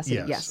carrying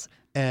capacity, yes.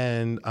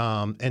 And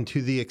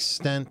to the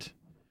extent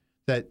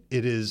that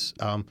it is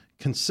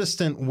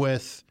consistent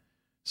with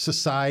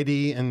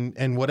society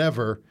and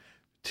whatever,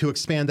 to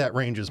expand that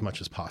range as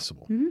much as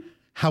possible. Mm-hmm.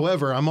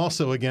 However, I'm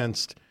also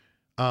against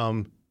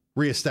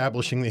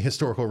reestablishing the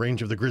historical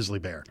range of the grizzly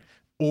bear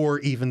or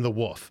even the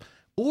wolf.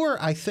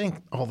 Or I think,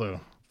 although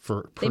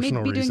for personal reasons... They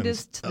may be doing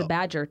this to the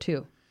badger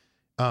too.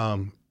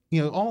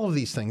 All of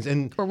these things.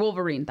 Or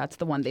Wolverine, that's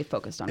the one they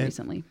focused on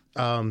recently.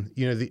 I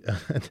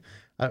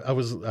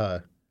was...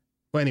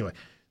 Well, anyway,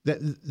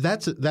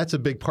 that's a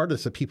big part of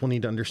this that people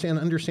need to understand.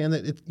 Understand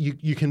that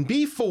you can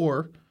be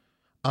for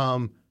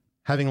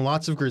having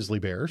lots of grizzly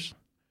bears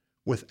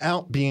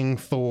without being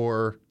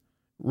for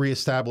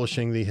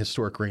reestablishing the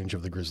historic range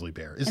of the grizzly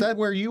bear. Is that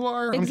where you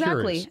are? Exactly.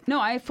 I'm curious. No,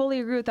 I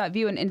fully agree with that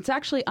view. And it's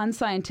actually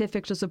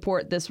unscientific to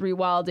support this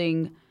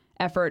rewilding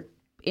effort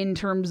in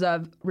terms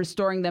of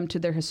restoring them to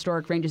their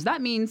historic ranges.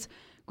 That means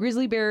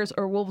grizzly bears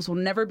or wolves will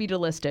never be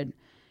delisted.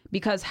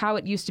 Because how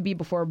it used to be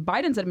before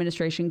Biden's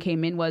administration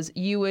came in was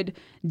you would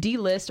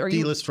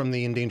delist from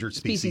the Endangered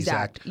Species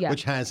Act, yeah.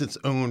 which has its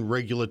own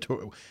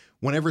regulatory.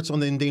 Whenever it's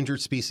on the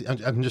Endangered Species,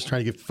 I'm just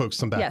trying to give folks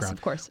some background. Yes,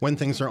 of course. When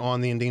things are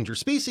on the Endangered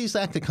Species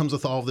Act, it comes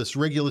with all of this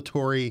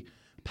regulatory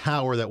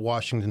power that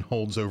Washington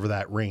holds over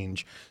that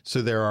range.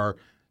 So there are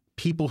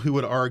people who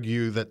would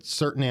argue that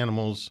certain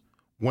animals,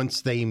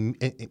 once they, and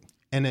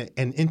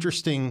an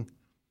interesting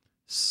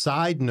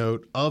side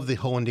note of the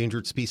whole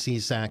Endangered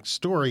Species Act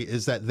story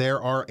is that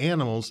there are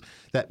animals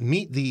that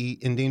meet the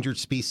Endangered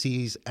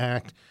Species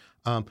Act.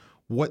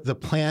 What the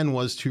plan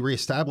was to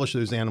reestablish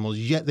those animals,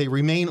 yet they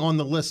remain on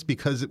the list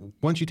because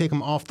once you take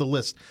them off the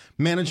list,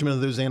 management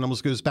of those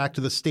animals goes back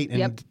to the state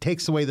and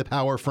takes away the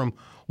power from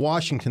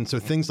Washington. So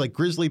things like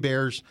grizzly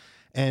bears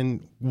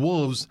and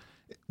wolves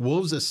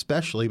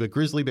especially, but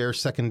grizzly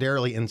bears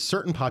secondarily in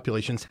certain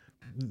populations,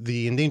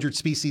 the Endangered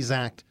Species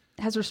Act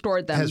has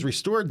restored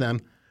them.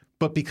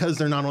 But because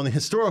they're not on the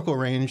historical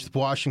range,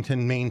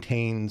 Washington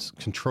maintains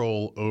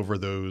control over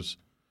those,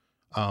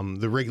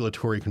 the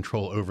regulatory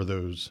control over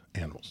those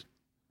animals.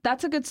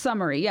 That's a good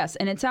summary, yes.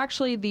 And it's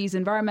actually these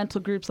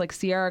environmental groups like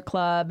Sierra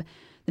Club,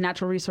 the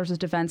Natural Resources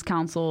Defense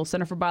Council,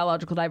 Center for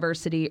Biological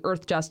Diversity,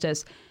 Earth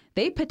Justice,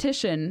 they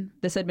petition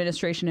this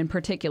administration in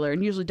particular,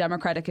 and usually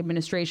Democratic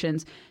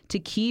administrations, to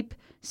keep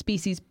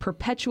species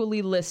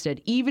perpetually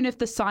listed, even if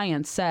the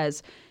science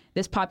says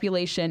this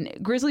population.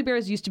 Grizzly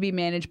bears used to be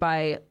managed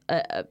by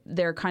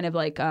their kind of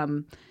like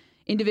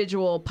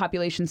individual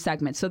population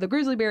segments. So the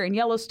grizzly bear in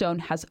Yellowstone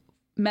has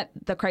met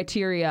the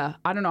criteria,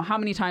 I don't know how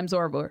many times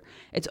over.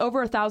 It's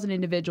over 1,000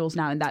 individuals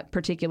now in that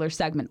particular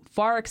segment,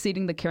 far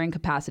exceeding the carrying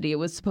capacity. It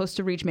was supposed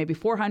to reach maybe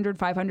 400,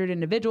 500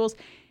 individuals.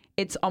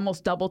 It's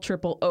almost double,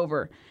 triple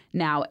over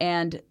now.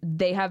 And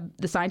the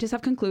scientists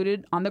have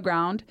concluded on the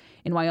ground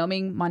in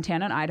Wyoming,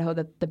 Montana, and Idaho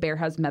that the bear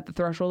has met the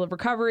threshold of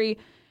recovery.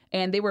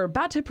 And they were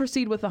about to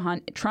proceed with the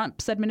hunt.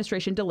 Trump's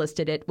administration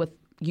delisted it with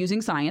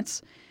using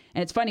science.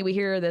 And it's funny, we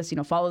hear this,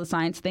 follow the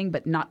science thing,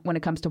 but not when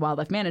it comes to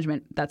wildlife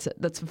management. That's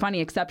a funny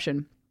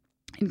exception.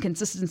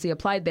 Inconsistency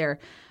applied there.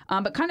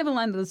 But kind of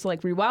along this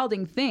like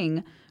rewilding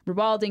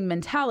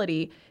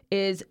mentality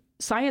is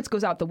science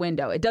goes out the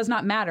window. It does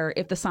not matter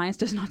if the science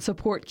does not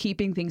support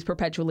keeping things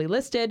perpetually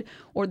listed,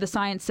 or the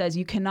science says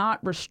you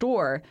cannot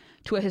restore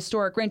to a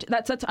historic range.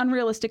 That sets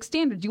unrealistic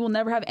standards. You will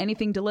never have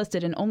anything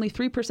delisted, and only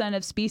 3%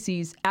 of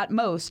species at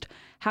most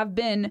have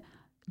been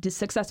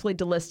successfully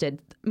delisted.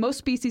 Most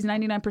species,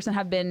 99%,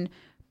 have been,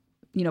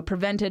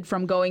 prevented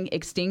from going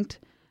extinct,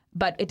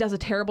 but it does a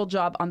terrible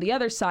job on the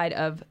other side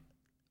of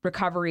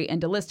recovery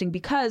and delisting,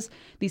 because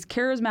these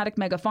charismatic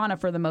megafauna,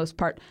 for the most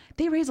part,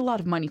 they raise a lot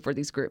of money for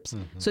these groups.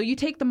 Mm-hmm. So you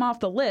take them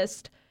off the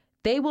list,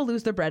 they will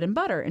lose their bread and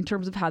butter in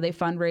terms of how they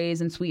fundraise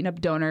and sweeten up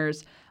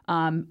donors,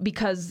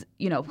 because,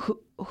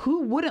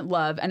 who wouldn't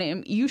love,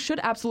 and you should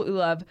absolutely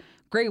love,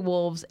 gray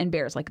wolves and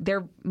bears. Like,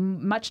 they're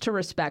much to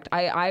respect.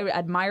 I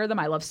admire them.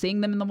 I love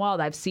seeing them in the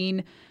wild. I've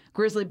seen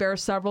grizzly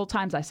bears several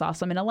times. I saw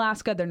some in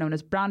Alaska. They're known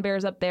as brown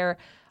bears up there.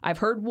 I've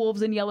heard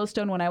wolves in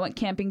Yellowstone when I went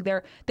camping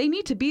there. They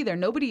need to be there.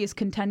 Nobody is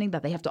contending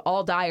that they have to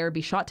all die or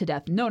be shot to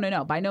death. No,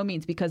 by no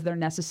means, because they're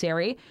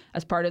necessary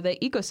as part of the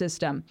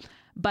ecosystem.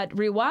 But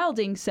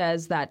rewilding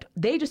says that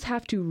they just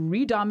have to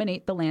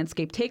redominate the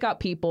landscape, take out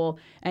people,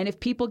 and if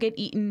people get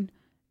eaten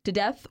to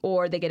death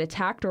or they get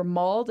attacked or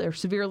mauled or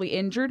severely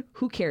injured,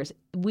 who cares?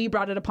 We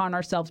brought it upon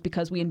ourselves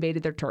because we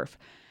invaded their turf.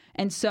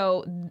 And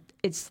so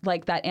it's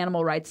like that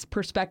animal rights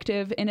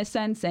perspective in a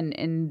sense,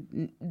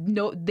 and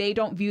no, they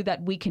don't view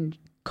that we can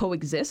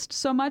coexist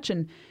so much,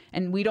 and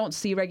we don't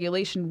see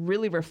regulation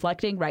really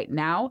reflecting right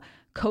now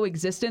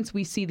coexistence.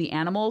 We see the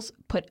animals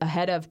put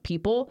ahead of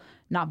people,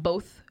 not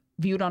both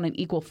viewed on an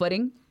equal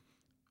footing.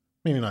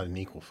 Maybe not an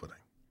equal footing.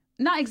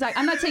 Not exactly.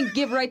 I'm not saying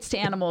give rights to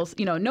animals,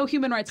 no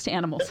human rights to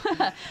animals.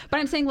 But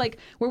I'm saying like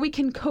where we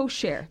can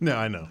co-share. No,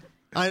 I know.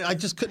 I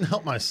just couldn't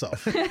help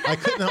myself.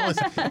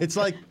 It's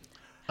like...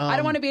 I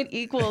don't want to be an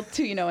equal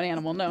to, an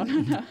animal. No.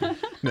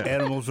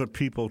 Animals are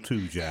people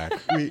too, Jack.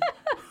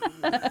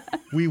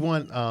 We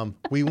want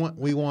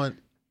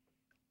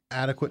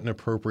adequate and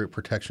appropriate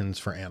protections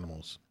for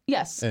animals.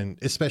 Yes. And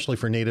especially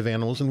for native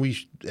animals. And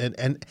we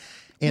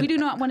do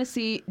not want to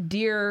see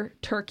deer,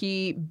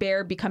 turkey,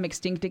 bear become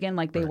extinct again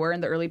like they were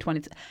in the early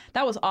 20s.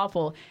 That was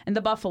awful. And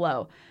the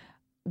buffalo.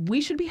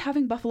 We should be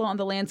having buffalo on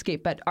the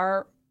landscape, but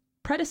our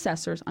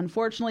predecessors,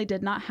 unfortunately,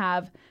 did not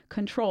have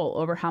control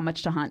over how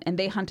much to hunt, and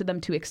they hunted them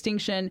to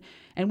extinction,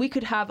 and we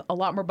could have a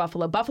lot more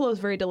buffalo. Buffalo is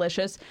very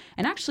delicious,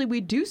 and actually we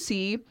do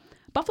see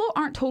buffalo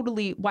aren't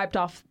totally wiped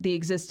off the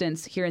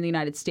existence here in the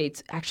United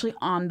States. Actually,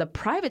 on the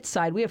private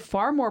side, we have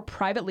far more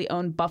privately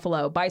owned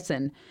buffalo,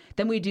 bison,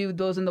 than we do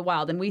those in the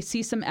wild. And we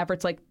see some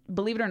efforts, like,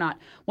 believe it or not,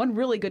 one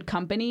really good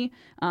company,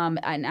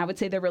 and I would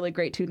say they're really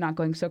great too, not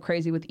going so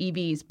crazy with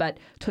EVs, but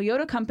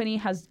Toyota Company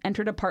has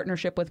entered a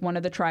partnership with one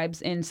of the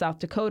tribes in South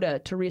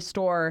Dakota to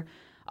restore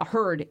a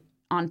herd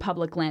on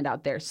public land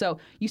out there. So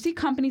you see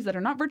companies that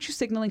are not virtue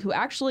signaling who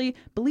actually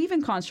believe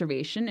in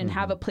conservation and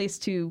have a place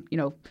to,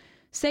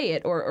 say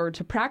it or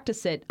to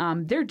practice it.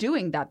 They're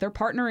doing that. They're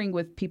partnering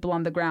with people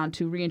on the ground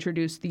to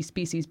reintroduce these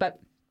species.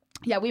 But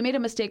yeah, we made a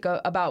mistake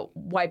about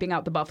wiping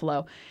out the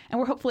buffalo, and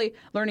we're hopefully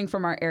learning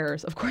from our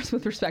errors, of course,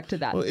 with respect to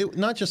that. Well,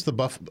 not just the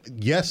buffalo.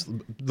 Yes,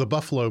 the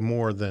buffalo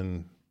more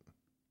than,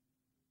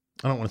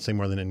 I don't want to say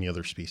more than any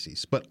other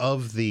species, but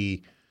of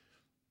the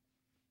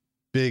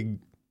big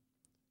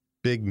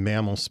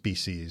mammal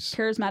species.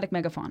 Charismatic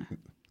megafauna.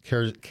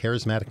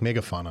 Charismatic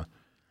megafauna.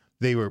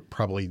 They were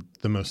probably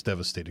the most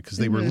devastated because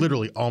they were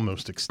literally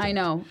almost extinct. I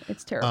know.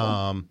 It's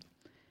terrible.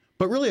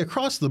 But really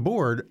across the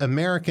board,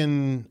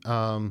 American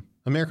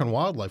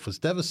wildlife was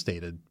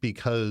devastated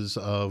because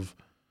of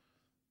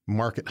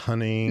market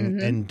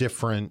hunting and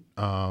different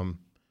a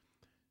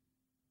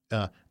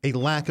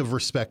lack of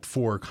respect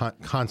for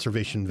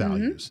conservation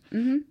values.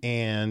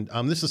 And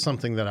this is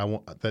something that I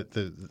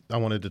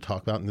wanted to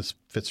talk about, and this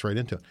fits right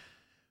into it.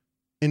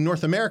 In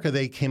North America,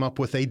 they came up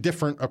with a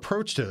different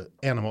approach to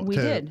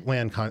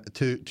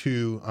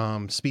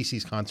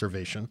species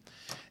conservation,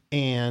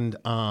 and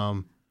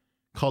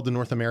called the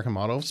North American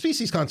model of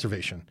species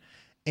conservation.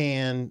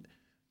 And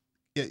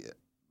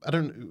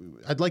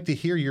I'd like to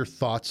hear your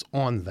thoughts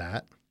on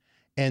that.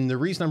 And the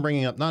reason I'm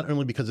bringing it up, not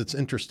only because it's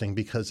interesting,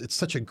 because it's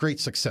such a great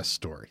success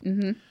story,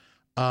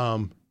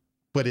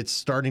 but it's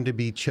starting to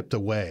be chipped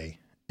away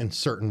in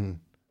certain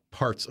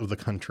parts of the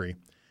country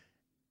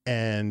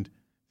and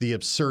the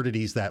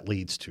absurdities that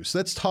leads to. So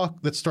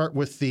let's start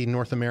with the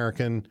North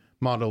American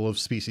model of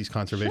species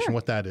conservation,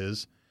 what that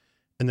is,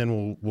 and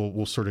then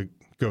we'll sort of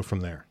go from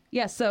there.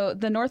 Yeah, so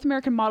the North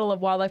American model of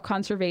wildlife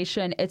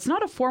conservation, it's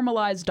not a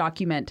formalized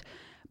document,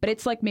 but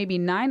it's like maybe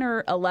 9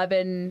 or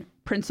 11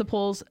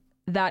 principles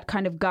that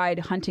kind of guide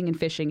hunting and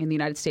fishing in the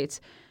United States.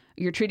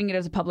 You're treating it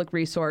as a public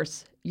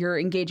resource, you're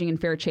engaging in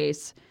fair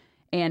chase,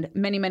 and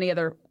many, many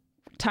other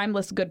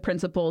timeless good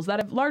principles that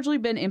have largely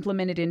been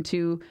implemented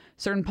into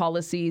certain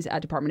policies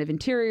at Department of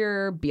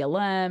Interior,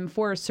 BLM,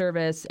 Forest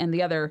Service, and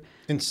the other...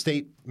 And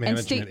state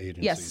management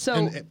agencies. Yes. So,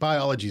 and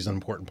biology is an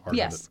important part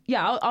of it.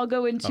 Yeah, I'll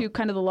go into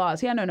kind of the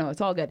laws. Yeah, no,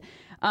 it's all good.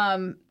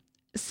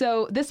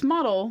 So this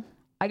model,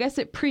 I guess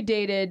it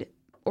predated,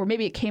 or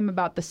maybe it came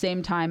about the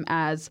same time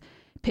as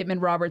Pittman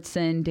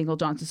Robertson, Dingell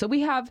Johnson. So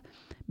we have,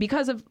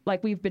 because of,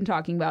 like we've been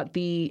talking about,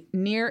 the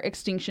near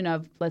extinction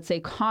of, let's say,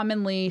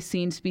 commonly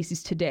seen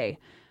species today,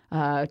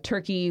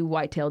 turkey,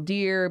 white-tailed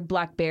deer,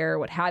 black bear,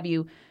 what have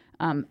you,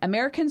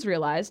 Americans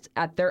realized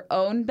at their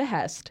own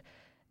behest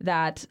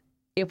that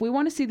if we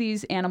want to see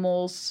these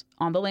animals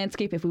on the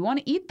landscape, if we want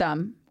to eat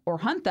them or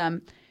hunt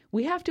them,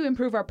 we have to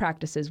improve our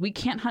practices. We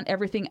can't hunt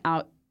everything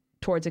out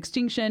towards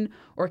extinction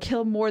or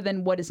kill more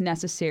than what is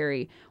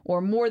necessary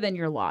or more than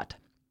your lot.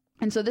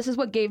 And so this is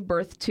what gave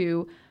birth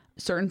to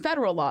certain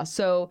federal laws.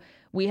 So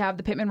we have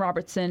the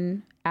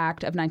Pittman-Robertson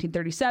Act of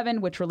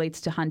 1937, which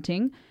relates to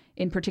hunting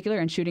in particular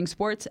and shooting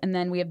sports. And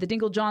then we have the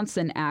Dingell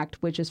Johnson Act,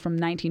 which is from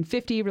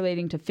 1950,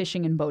 relating to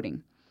fishing and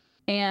boating.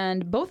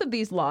 And both of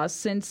these laws,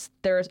 since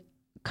they're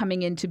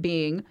coming into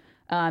being,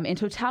 in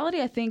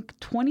totality, I think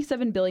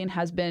 $27 billion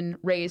has been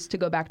raised to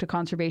go back to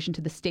conservation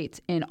to the states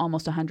in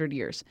almost 100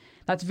 years.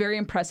 That's very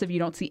impressive. You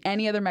don't see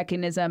any other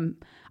mechanism.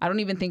 I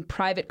don't even think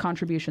private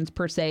contributions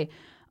per se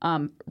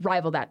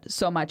rival that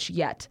so much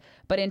yet.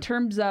 But in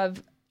terms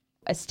of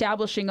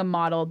establishing a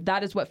model,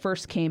 that is what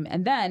first came.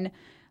 And then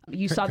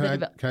you saw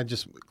Can I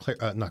just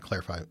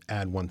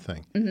add one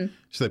thing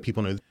so that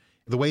people know?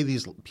 The way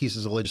these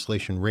pieces of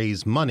legislation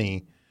raise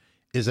money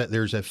is that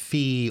there's a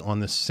fee on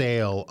the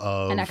sale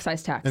of... An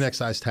excise tax. An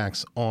excise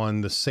tax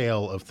on the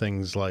sale of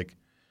things like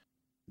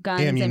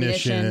guns,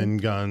 ammunition,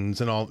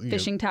 guns, and all...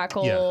 Fishing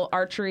tackle,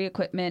 archery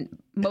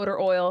equipment, motor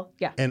oil.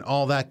 Yeah. And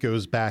all that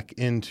goes back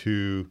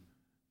into...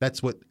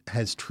 That's what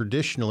has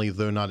traditionally,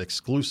 though not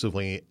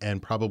exclusively,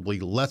 and probably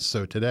less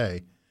so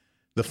today,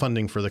 the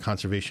funding for the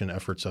conservation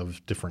efforts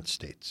of different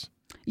states.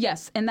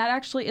 Yes, and that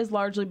actually is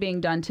largely being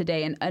done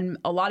today, and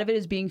a lot of it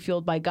is being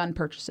fueled by gun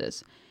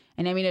purchases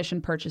and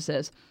ammunition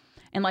purchases.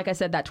 And like I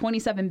said, that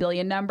 $27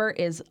 billion number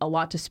is a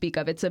lot to speak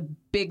of. It's a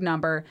big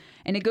number,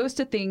 and it goes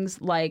to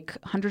things like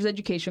hunters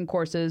education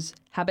courses,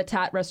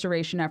 habitat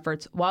restoration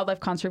efforts,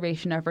 wildlife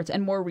conservation efforts,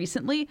 and more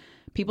recently,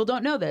 people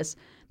don't know this,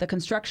 the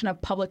construction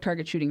of public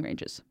target shooting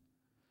ranges.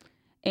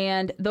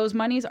 And those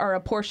monies are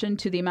apportioned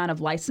to the amount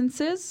of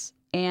licenses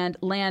and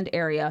land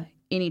area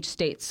in each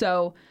state.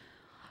 So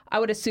I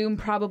would assume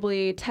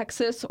probably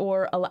Texas,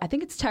 or I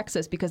think it's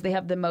Texas because they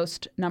have the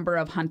most number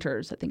of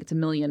hunters. I think it's 1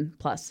 million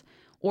plus,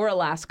 or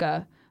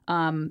Alaska.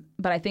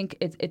 But I think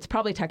it's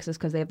probably Texas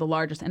because they have the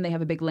largest and they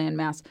have a big land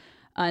mass.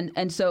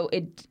 And so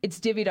it's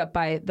divvied up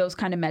by those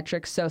kind of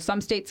metrics. So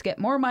some states get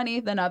more money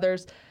than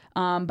others.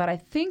 But I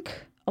think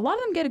a lot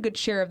of them get a good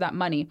share of that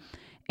money.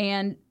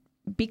 And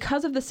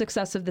because of the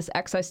success of this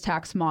excise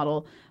tax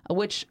model,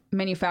 which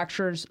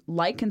manufacturers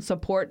like and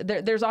support,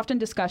 there's often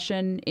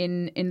discussion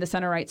in the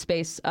center right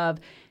space of,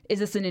 is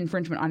this an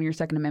infringement on your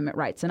Second Amendment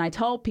rights? And I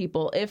tell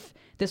people, if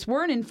this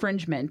were an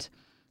infringement,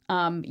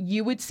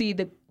 you would see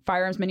the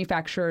firearms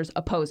manufacturers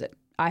oppose it.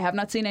 I have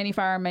not seen any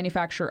firearm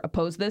manufacturer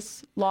oppose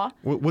this law.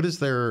 What is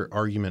their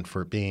argument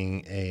for it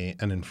being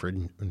an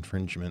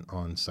infringement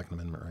on Second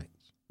Amendment rights?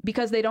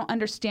 Because they don't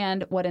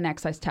understand what an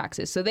excise tax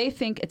is. So they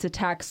think it's a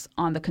tax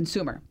on the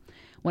consumer,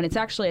 when it's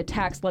actually a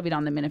tax levied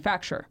on the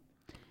manufacturer.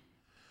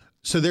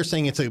 So they're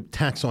saying it's a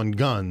tax on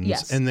guns,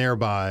 yes, and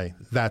thereby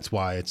that's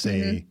why it's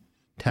a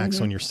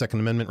tax on your Second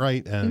Amendment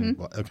right? And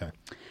okay.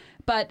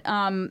 But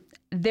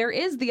there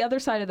is the other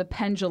side of the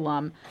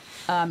pendulum.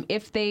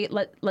 If they,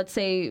 let's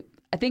say,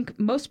 I think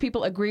most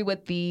people agree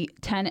with the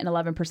 10 and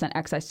 11%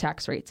 excise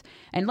tax rates.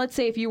 And let's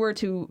say if you were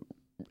to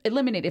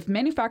eliminate, if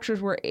manufacturers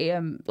were,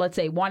 let's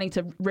say, wanting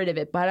to rid of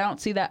it, but I don't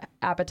see that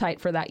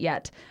appetite for that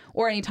yet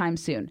or anytime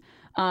soon.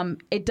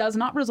 It does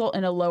not result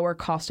in a lower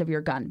cost of your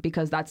gun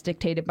because that's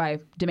dictated by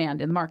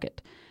demand in the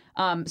market.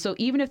 So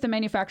even if the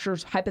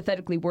manufacturers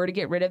hypothetically were to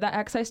get rid of that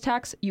excise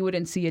tax, you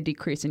wouldn't see a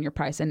decrease in your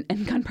price.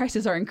 And gun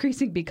prices are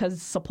increasing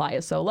because supply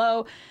is so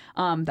low.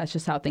 That's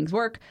just how things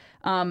work.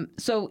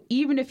 So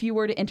even if you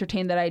were to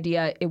entertain that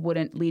idea, it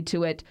wouldn't lead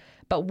to it.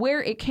 But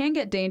where it can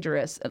get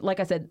dangerous,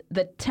 like I said,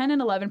 the 10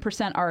 and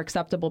 11% are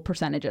acceptable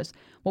percentages.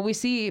 What we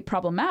see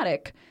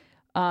problematic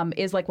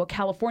is like what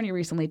California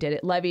recently did.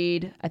 It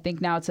levied, I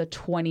think now it's a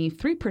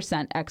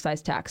 23%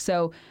 excise tax.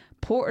 So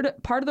part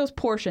of those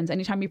portions,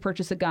 anytime you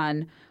purchase a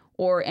gun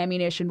or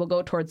ammunition, will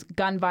go towards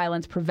gun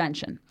violence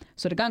prevention,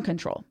 so to gun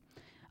control.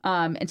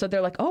 And so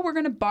they're like, oh, we're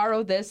going to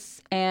borrow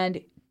this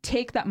and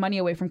take that money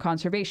away from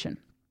conservation.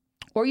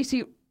 Or you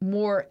see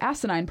more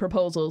asinine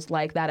proposals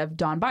like that of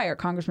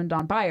Congressman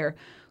Don Beyer,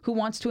 who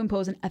wants to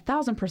impose an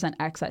 1,000%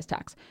 excise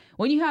tax.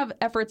 When you have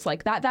efforts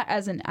like that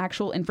as an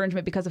actual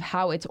infringement because of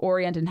how it's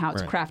oriented and how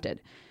it's crafted.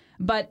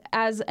 But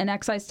as an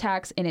excise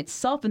tax in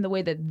itself, and the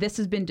way that this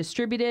has been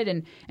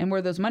distributed and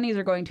where those monies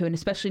are going to, and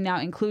especially now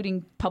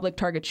including public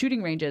target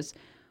shooting ranges,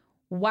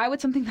 why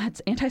would something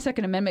that's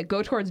anti-Second Amendment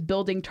go towards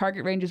building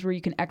target ranges where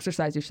you can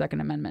exercise your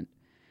Second Amendment?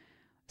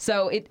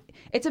 So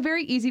it's a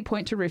very easy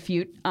point to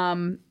refute.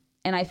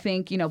 And I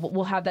think,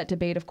 we'll have that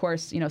debate, of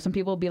course. Some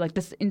people will be like,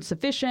 this is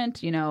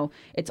insufficient.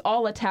 It's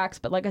all a tax.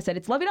 But like I said,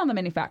 it's levied on the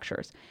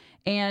manufacturers.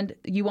 And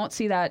you won't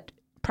see that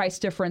price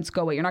difference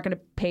go away. You're not going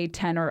to pay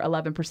 10 or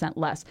 11%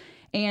 less.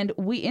 And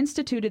we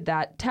instituted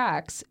that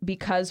tax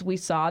because we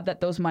saw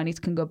that those monies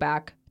can go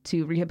back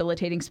to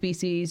rehabilitating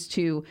species,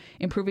 to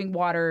improving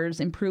waters,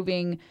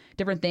 improving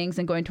different things,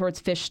 and going towards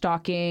fish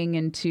stocking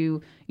and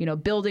to,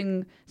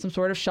 building some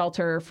sort of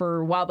shelter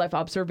for wildlife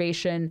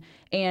observation.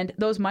 And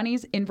those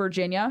monies in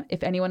Virginia,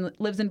 if anyone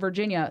lives in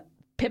Virginia,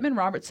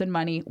 Pittman-Robertson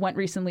money went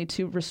recently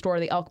to restore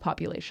the elk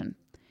population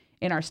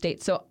in our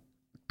state. So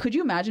could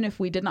you imagine if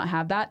we did not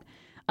have that?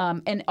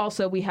 And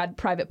also we had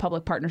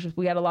private-public partnerships.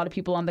 We had a lot of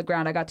people on the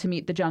ground. I got to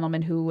meet the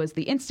gentleman who was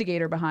the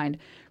instigator behind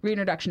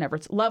reintroduction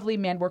efforts. Lovely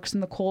man, works in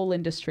the coal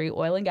industry,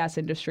 oil and gas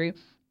industry.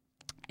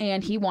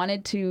 And he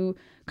wanted to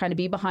kind of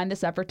be behind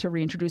this effort to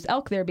reintroduce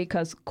elk there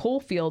because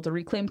coal fields or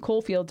reclaimed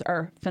coal fields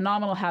are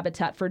phenomenal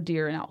habitat for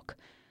deer and elk.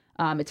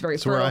 It's very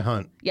fertile. That's where I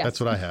hunt. Yes. That's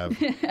what I have.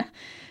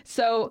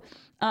 So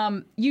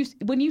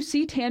when you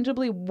see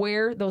tangibly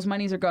where those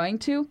monies are going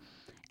to,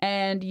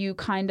 and you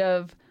kind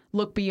of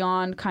look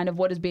beyond kind of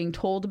what is being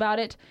told about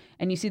it,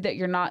 and you see that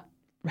you're not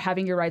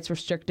having your rights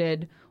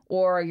restricted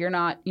or you're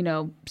not,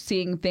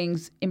 seeing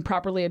things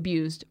improperly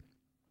abused.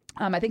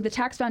 I think the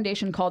Tax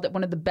Foundation called it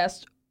one of the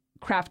best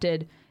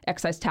crafted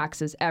excise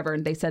taxes ever.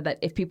 And they said that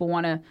if people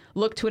want to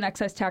look to an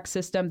excise tax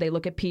system, they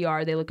look at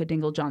PR, they look at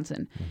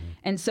Dingell-Johnson. Mm-hmm.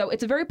 And so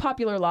it's a very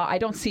popular law. I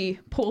don't see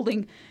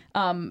polling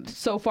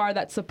so far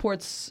that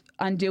supports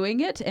undoing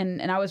it.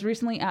 And I was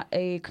recently at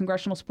a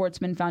Congressional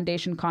Sportsman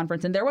Foundation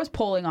conference, and there was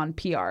polling on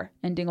PR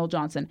and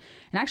Dingell-Johnson,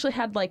 and actually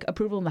had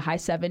approval in the high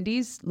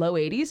 70s, low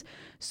 80s.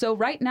 So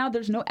right now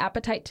there's no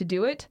appetite to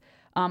do it.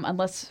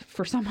 Unless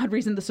for some odd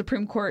reason the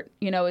Supreme Court,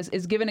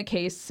 is given a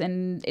case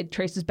and it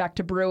traces back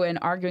to Bruin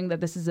arguing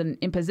that this is an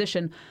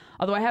imposition.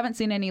 Although I haven't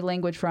seen any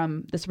language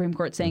from the Supreme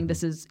Court saying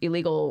this is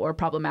illegal or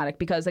problematic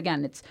because,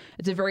 again, it's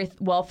a very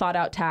well thought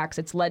out tax.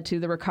 It's led to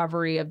the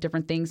recovery of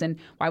different things and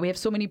why we have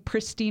so many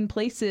pristine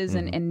places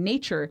and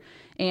nature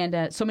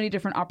and so many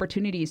different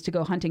opportunities to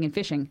go hunting and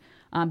fishing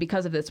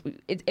because of this.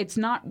 It's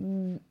not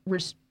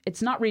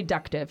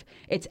reductive.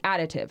 It's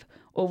additive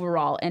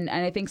overall. And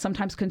I think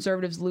sometimes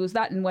conservatives lose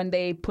that. And when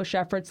they push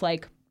efforts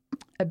like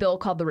a bill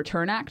called the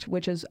Return Act,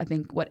 which is, I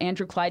think, what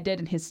Andrew Clyde did,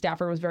 and his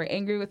staffer was very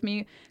angry with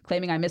me,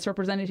 claiming I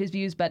misrepresented his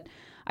views. But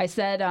I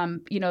said,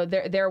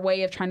 their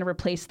way of trying to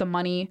replace the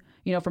money,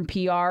 from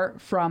PR,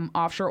 from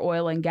offshore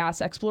oil and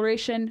gas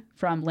exploration,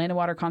 from Land and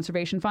Water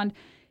Conservation Fund,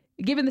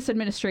 given this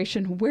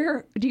administration,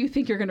 where do you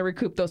think you're going to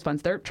recoup those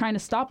funds? They're trying to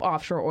stop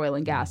offshore oil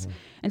and gas. Mm-hmm.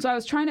 And so I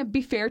was trying to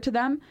be fair to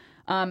them,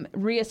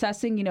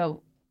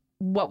 reassessing,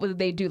 what would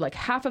they do? Like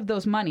half of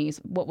those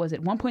monies, what was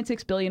it?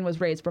 $1.6 billion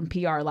was raised from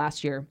PR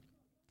last year.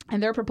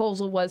 And their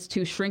proposal was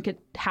to shrink it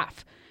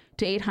half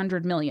to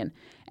 $800 million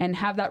and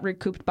have that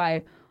recouped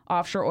by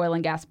offshore oil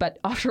and gas. But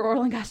offshore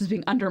oil and gas is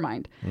being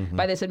undermined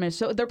by this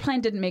administration. So their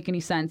plan didn't make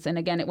any sense. And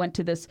again, it went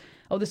to this,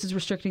 this is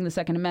restricting the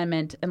Second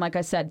Amendment. And like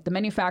I said, the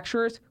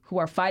manufacturers who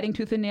are fighting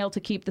tooth and nail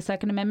to keep the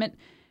Second Amendment,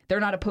 they're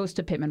not opposed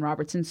to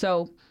Pittman-Robertson.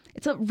 So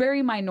it's a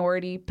very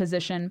minority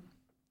position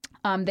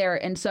there.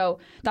 And so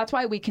that's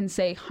why we can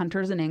say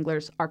hunters and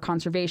anglers are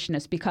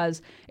conservationists,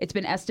 because it's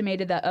been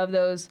estimated that of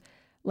those,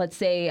 let's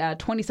say,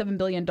 $27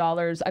 billion,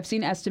 I've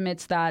seen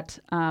estimates that,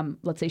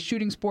 let's say,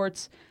 shooting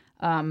sports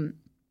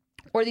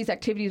or these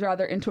activities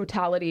rather in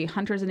totality,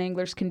 hunters and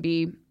anglers can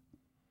be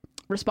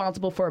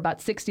responsible for about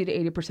 60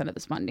 to 80% of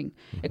this funding.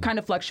 Mm-hmm. It kind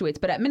of fluctuates,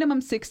 but at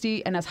minimum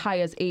 60 and as high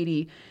as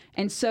 80.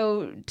 And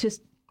so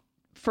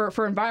for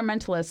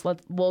environmentalists,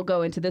 we'll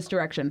go into this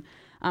direction.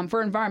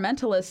 For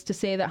environmentalists to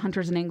say that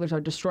hunters and anglers are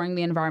destroying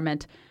the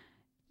environment,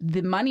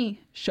 the money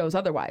shows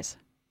otherwise.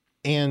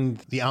 And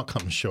the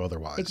outcomes show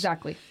otherwise.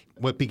 Exactly.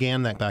 What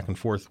began that back and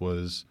forth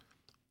was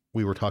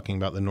we were talking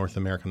about the North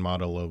American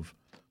model of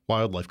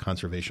wildlife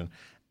conservation,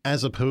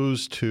 as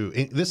opposed to,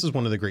 this is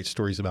one of the great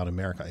stories about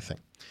America, I think,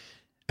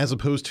 as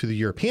opposed to the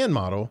European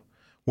model,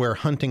 where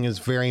hunting is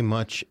very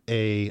much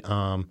a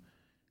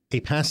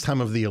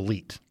pastime of the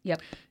elite.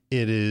 Yep.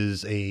 It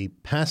is a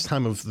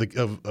pastime of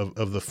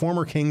the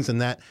former kings,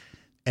 and that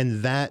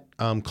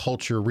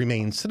culture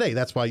remains today.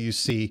 That's why you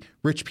see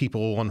rich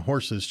people on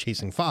horses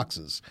chasing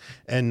foxes,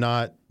 and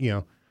not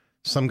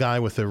some guy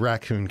with a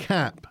raccoon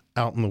cap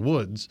out in the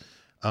woods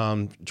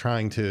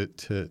trying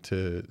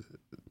to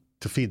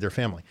to feed their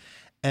family,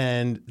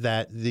 and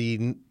that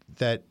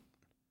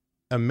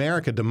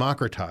America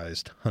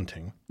democratized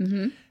hunting,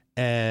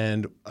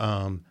 and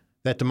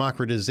that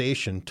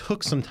democratization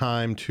took some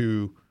time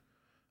to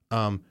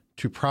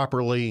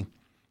properly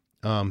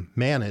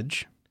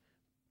manage.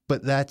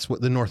 But that's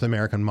what the North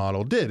American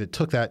model did. It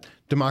took that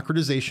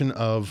democratization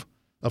of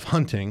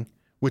hunting,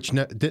 which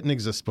didn't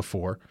exist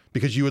before,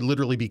 because you would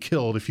literally be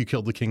killed if you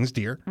killed the king's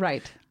deer.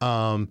 Right.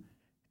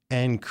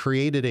 And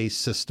created a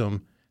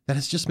system that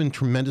has just been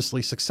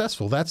tremendously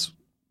successful. That's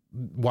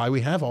why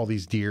we have all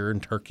these deer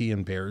and turkey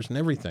and bears and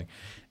everything.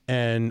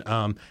 And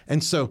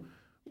so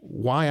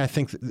why I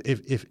think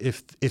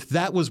that if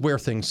that was where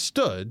things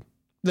stood,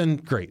 then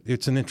great.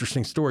 It's an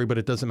interesting story, but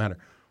it doesn't matter.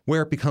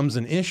 Where it becomes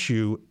an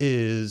issue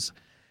is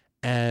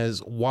as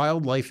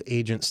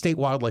state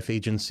wildlife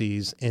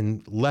agencies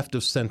in left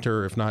of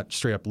center, if not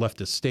straight up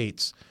leftist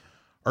states,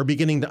 are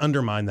beginning to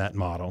undermine that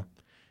model.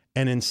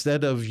 And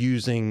instead of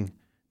using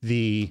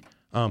the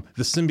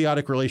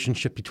symbiotic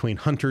relationship between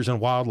hunters and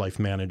wildlife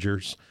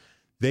managers,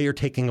 they are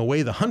taking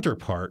away the hunter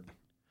part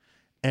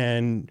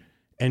and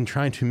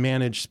trying to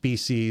manage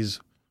species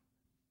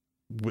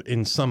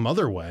in some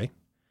other way.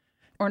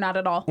 Or not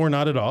at all.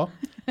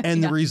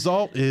 And the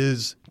result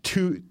is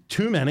too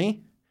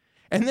many.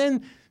 And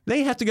then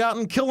they have to go out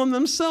and kill them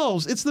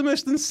themselves. It's the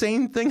most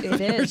insane thing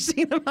I've ever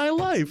seen in my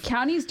life.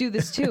 Counties do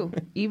this too,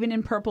 even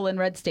in purple and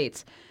red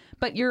states.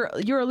 But you're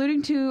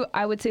alluding to,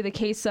 I would say, the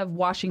case of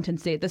Washington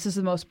State. This is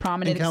the most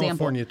prominent example. In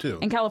California, too.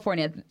 In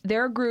California.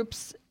 There are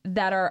groups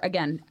that are,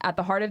 again, at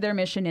the heart of their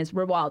mission is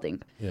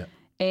rewilding. Yeah.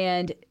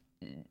 And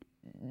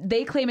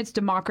they claim it's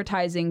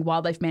democratizing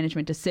wildlife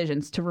management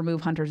decisions to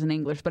remove hunters and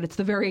anglers, but it's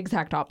the very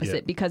exact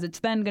opposite because it's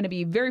then going to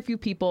be very few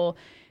people,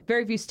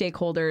 very few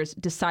stakeholders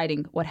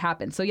deciding what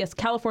happens. So yes,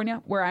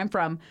 California, where I'm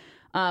from,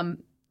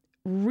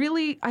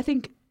 really, I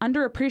think,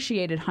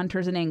 underappreciated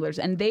hunters and anglers,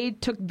 and they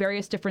took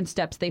various different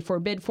steps. They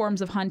forbid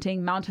forms of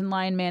hunting, mountain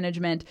lion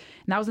management,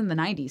 and that was in the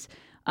 90s,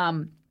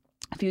 a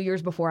few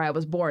years before I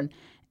was born.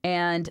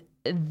 And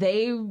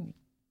they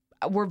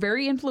were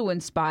very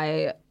influenced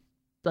by,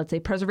 let's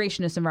say,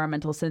 preservationist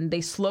environmentalists, and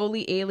they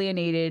slowly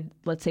alienated,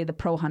 let's say, the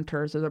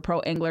pro-hunters or the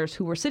pro-anglers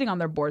who were sitting on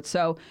their board.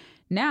 So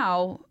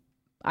now,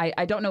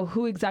 I don't know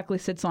who exactly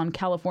sits on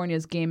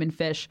California's Game and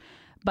Fish,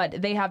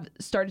 but they have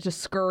started to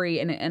scurry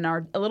and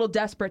are a little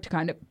desperate to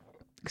kind of,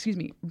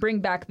 bring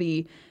back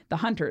the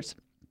hunters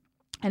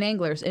and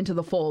anglers into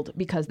the fold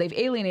because they've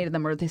alienated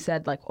them, or they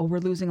said like, oh, we're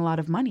losing a lot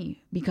of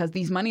money because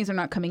these monies are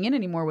not coming in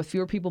anymore with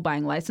fewer people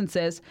buying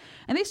licenses.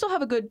 And they still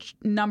have a good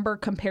number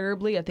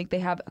comparably. I think they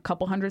have a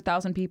couple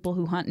 100,000 people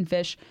who hunt and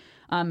fish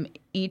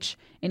each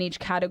in each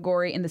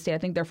category in the state. I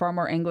think there are far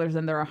more anglers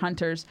than there are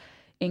hunters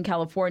in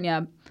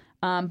California.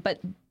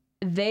 But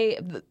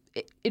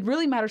it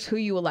really matters who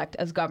you elect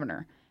as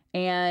governor.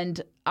 And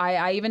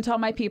I even tell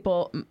my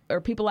people, or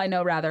people I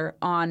know rather,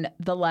 on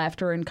the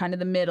left or in kind of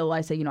the middle,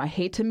 I say, I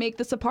hate to make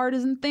this a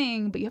partisan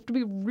thing, but you have to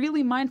be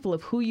really mindful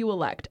of who you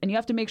elect. And you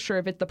have to make sure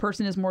if the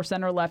person is more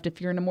center left, if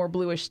you're in a more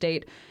bluish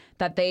state,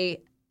 that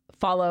they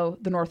follow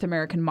the North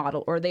American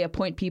model or they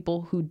appoint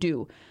people who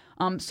do.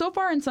 So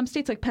far in some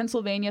states like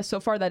Pennsylvania, so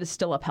far that is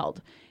still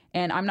upheld.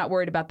 And I'm not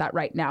worried about that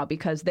right now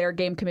because their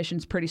game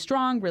commission's pretty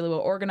strong, really well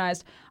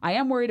organized. I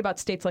am worried about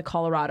states like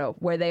Colorado,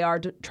 where they are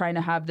trying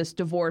to have this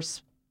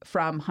divorce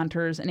from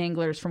hunters and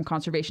anglers from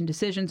conservation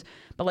decisions.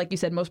 But like you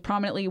said, most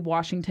prominently,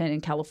 Washington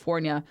and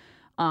California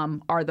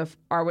are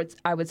what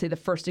I would say the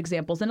first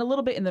examples, and a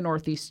little bit in the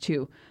Northeast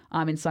too,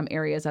 in some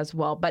areas as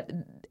well. But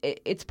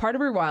it's part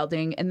of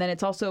rewilding, and then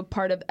it's also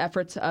part of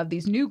efforts of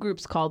these new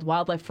groups called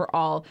Wildlife for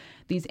All,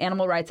 these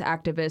animal rights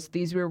activists,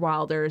 these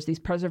rewilders, these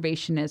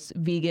preservationists,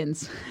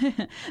 vegans.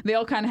 They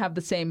all kind of have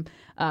the same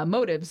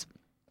motives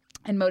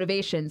and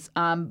motivations.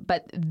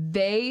 But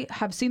they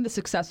have seen the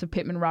success of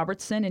Pittman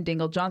Robertson and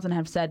Dingell Johnson,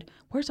 have said,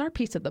 where's our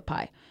piece of the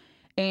pie?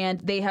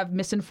 And they have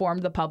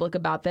misinformed the public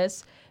about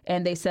this.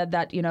 And they said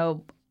that,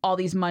 all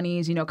these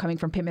monies, coming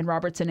from Pittman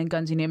Robertson and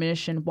Guns and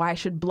Ammunition, why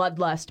should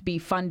Bloodlust be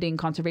funding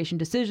conservation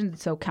decisions?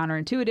 It's so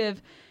counterintuitive.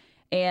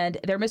 And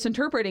they're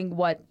misinterpreting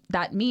what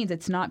that means.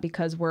 It's not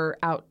because we're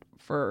out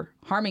for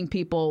harming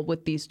people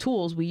with these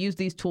tools. We use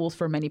these tools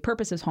for many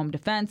purposes: home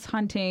defense,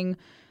 hunting,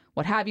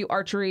 what have you,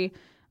 archery.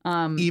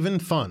 Even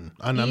fun.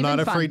 And I'm not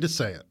afraid to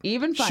say it.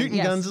 Even fun.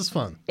 Shooting guns is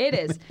fun. It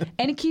is.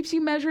 And it keeps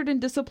you measured and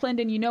disciplined,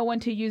 and you know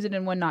when to use it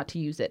and when not to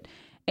use it.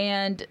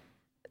 And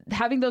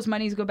having those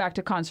monies go back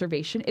to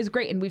conservation is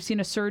great. And we've seen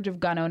a surge of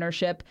gun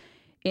ownership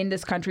in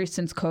this country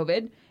since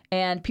COVID.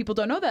 And people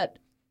don't know that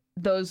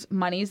those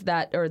monies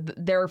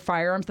their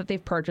firearms that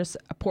they've purchased,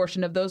 a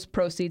portion of those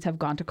proceeds have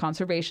gone to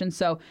conservation.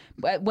 So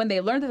when they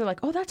learn that, they're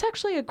like, oh, that's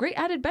actually a great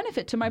added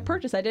benefit to my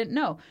purchase. I didn't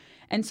know.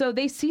 And so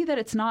they see that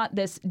it's not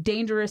this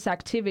dangerous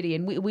activity.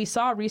 And we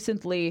saw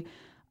recently,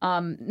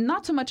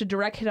 not so much a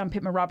direct hit on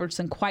Pittman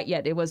Robertson quite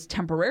yet. It was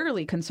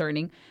temporarily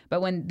concerning.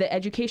 But when the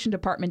education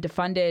department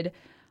defunded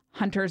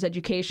hunters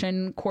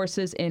education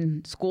courses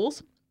in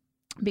schools,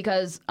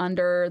 because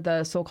under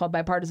the so-called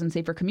Bipartisan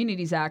Safer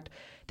Communities Act,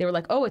 they were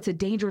like, oh, it's a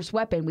dangerous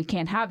weapon. We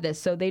can't have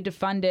this. So they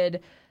defunded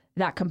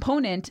that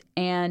component,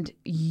 and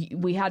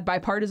we had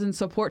bipartisan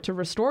support to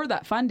restore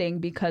that funding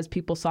because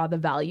people saw the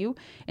value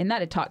in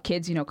that. It taught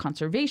kids,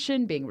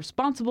 conservation, being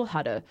responsible,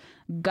 how to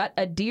gut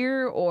a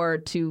deer, or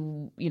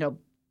to,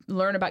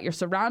 learn about your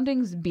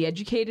surroundings, be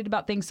educated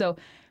about things. So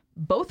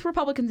both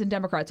Republicans and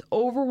Democrats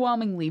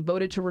overwhelmingly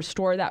voted to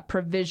restore that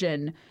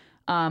provision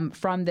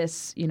from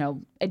this,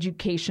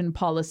 education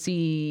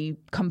policy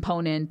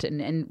component,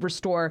 and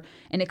restore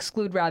and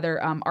exclude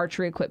rather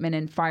archery equipment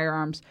and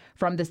firearms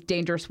from this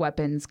dangerous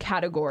weapons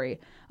category.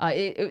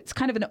 It's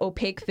kind of an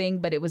opaque thing,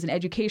 but it was an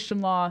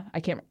education law. I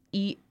can't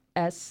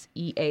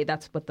ESEA.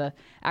 That's what the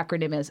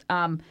acronym is.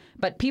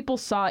 But people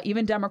saw,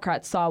 even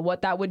Democrats saw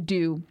what that would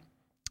do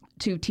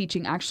to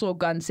teaching actual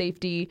gun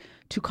safety,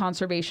 to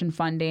conservation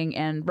funding,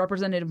 and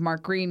Representative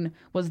Mark Green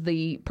was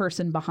the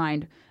person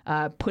behind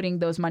putting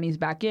those monies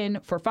back in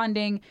for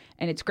funding,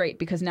 and it's great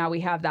because now we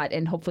have that,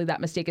 and hopefully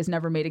that mistake is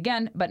never made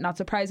again. But not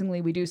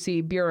surprisingly, we do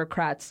see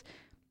bureaucrats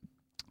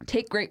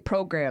take great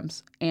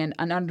programs and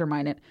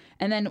undermine it.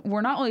 And then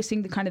we're not only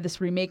seeing the kind of this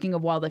remaking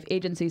of wildlife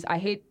agencies. I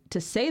hate to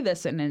say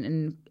this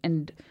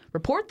and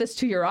report this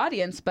to your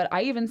audience, but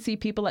I even see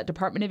people at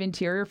Department of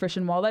Interior, Fish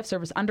and Wildlife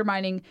Service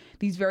undermining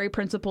these very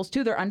principles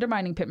too. They're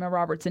undermining Pittman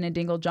Robertson and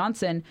Dingell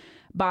Johnson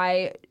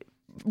by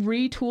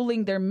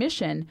retooling their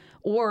mission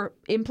or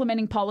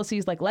implementing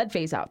policies like lead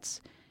phase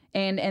outs.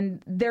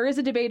 And there is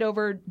a debate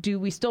over, do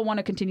we still want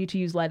to continue to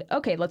use lead?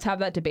 Okay, let's have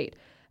that debate.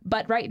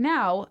 But right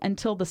now,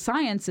 until the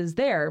science is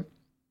there,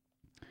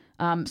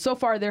 so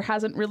far there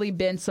hasn't really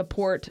been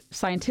support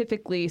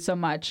scientifically so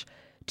much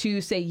to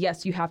say,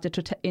 yes, you have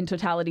to in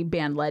totality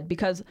ban lead,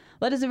 because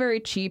lead is a very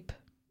cheap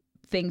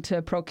thing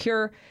to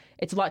procure.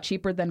 It's a lot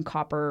cheaper than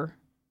copper,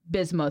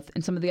 bismuth,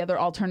 and some of the other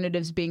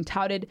alternatives being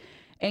touted.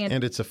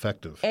 And it's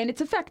effective.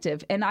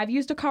 And I've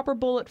used a copper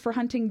bullet for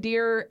hunting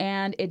deer,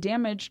 and it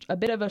damaged a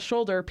bit of a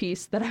shoulder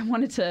piece that I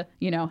wanted to,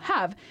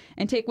 have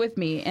and take with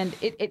me. And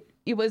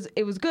it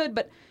was good,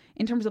 but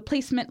in terms of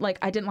placement,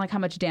 I didn't like how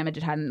much damage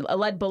it had. And a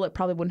lead bullet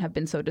probably wouldn't have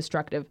been so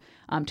destructive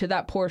to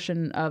that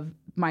portion of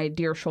my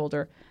deer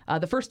shoulder,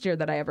 the first deer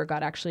that I ever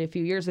got actually a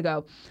few years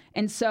ago.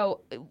 And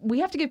so we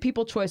have to give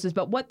people choices.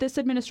 But what this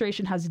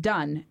administration has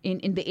done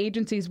in the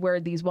agencies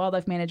where these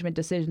wildlife management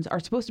decisions are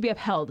supposed to be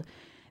upheld,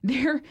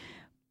 they're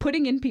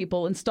putting in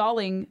people,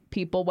 installing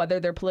people, whether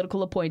they're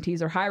political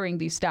appointees or hiring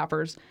these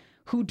staffers,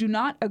 who do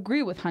not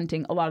agree with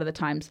hunting a lot of the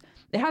times.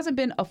 It hasn't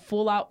been a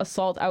full-out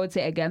assault, I would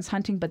say, against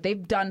hunting, but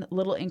they've done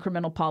little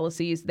incremental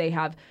policies. They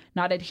have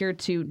not adhered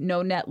to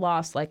no net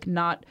loss, like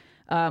not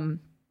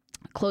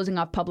closing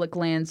off public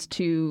lands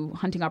to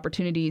hunting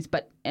opportunities.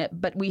 But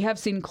we have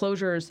seen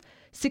closures,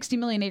 60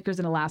 million acres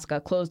in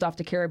Alaska closed off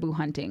to caribou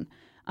hunting.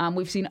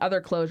 We've seen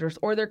other closures,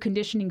 or they're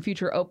conditioning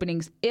future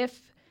openings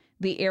if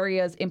the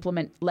areas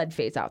implement lead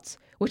phase-outs,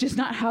 which is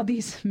not how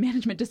these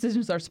management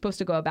decisions are supposed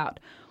to go about.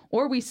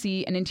 Or we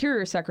see an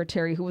Interior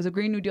Secretary who was a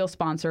Green New Deal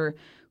sponsor,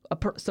 a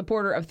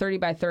supporter of 30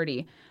 by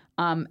 30,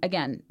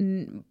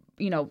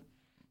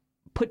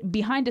 put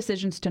behind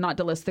decisions to not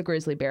delist the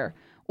grizzly bear,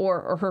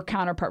 or her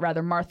counterpart,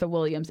 rather, Martha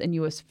Williams in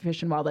U.S.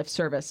 Fish and Wildlife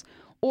Service.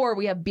 Or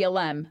we have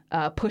BLM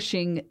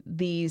pushing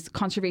these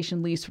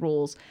conservation lease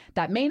rules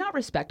that may not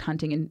respect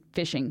hunting and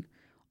fishing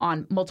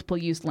on multiple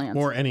use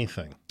lands.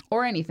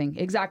 Or anything,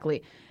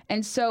 exactly.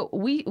 And so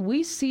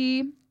we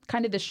see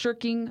kind of the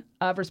shirking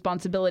of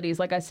responsibilities.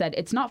 Like I said,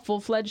 it's not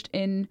full-fledged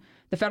in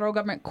the federal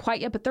government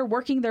quite yet, but they're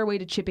working their way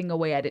to chipping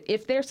away at it.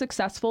 If they're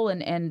successful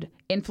and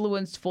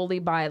influenced fully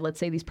by, let's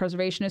say, these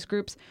preservationist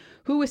groups,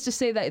 who is to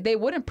say that they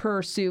wouldn't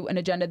pursue an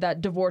agenda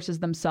that divorces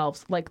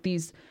themselves like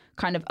these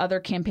kind of other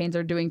campaigns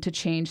are doing to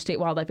change state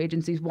wildlife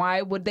agencies?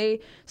 Why would they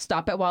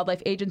stop at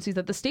wildlife agencies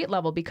at the state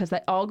level? Because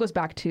that all goes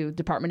back to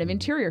Department of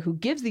Interior, who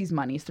gives these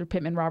monies through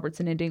Pittman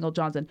Robertson and Dingell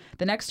Johnson.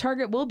 The next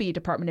target will be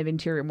Department of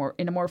Interior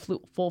in a more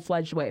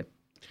full-fledged way.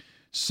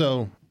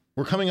 So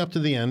we're coming up to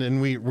the end,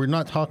 and we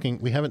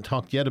haven't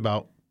talked yet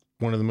about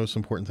one of the most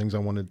important things I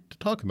wanted to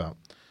talk about.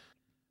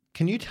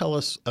 Can you tell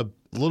us a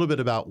little bit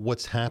about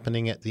what's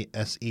happening at the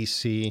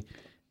SEC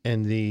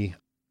and the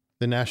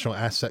National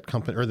Asset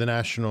Company, or the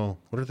National,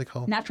 what are they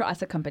called? Natural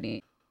Asset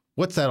Company.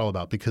 What's that all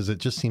about? Because it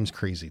just seems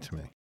crazy to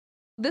me.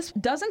 This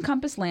does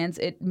encompass lands.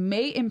 It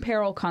may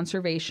imperil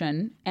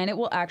conservation, and it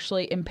will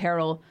actually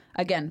imperil,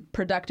 again,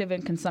 productive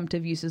and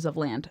consumptive uses of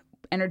land,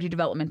 energy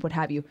development, what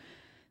have you.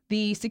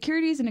 The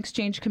Securities and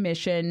Exchange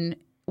Commission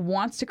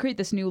wants to create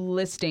this new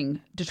listing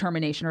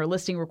determination or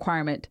listing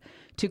requirement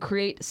to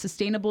create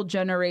sustainable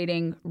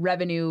generating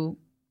revenue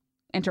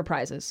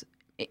enterprises,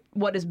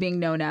 what is being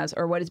known as,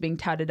 or what is being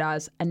touted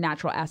as, a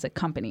natural asset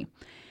company.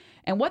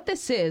 And what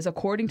this is,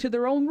 according to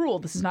their own rule,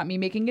 this is not me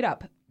making it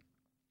up,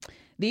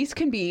 these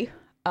can be,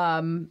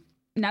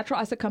 natural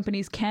asset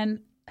companies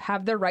can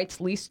have their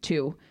rights leased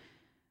to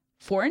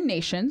foreign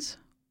nations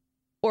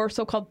or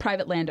so-called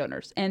private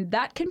landowners. And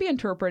that can be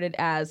interpreted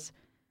as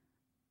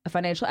a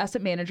financial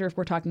asset manager if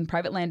we're talking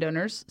private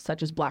landowners,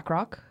 such as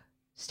BlackRock,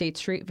 State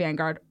Street,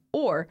 Vanguard,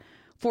 or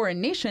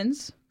foreign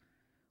nations.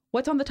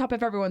 What's on the top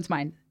of everyone's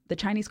mind? The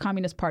Chinese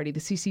Communist Party,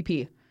 the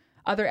CCP,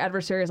 other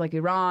adversaries like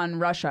Iran,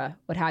 Russia,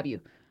 what have you.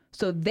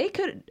 So they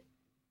could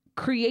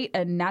create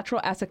a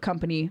natural asset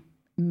company.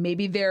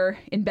 Maybe they're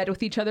in bed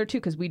with each other too,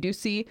 because we do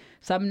see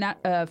some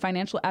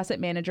financial asset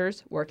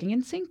managers working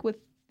in sync with,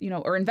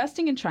 or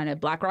investing in China.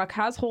 BlackRock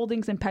has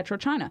holdings in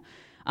PetroChina,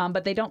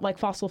 but they don't like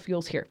fossil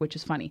fuels here, which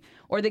is funny.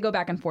 Or they go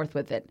back and forth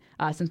with it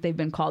since they've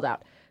been called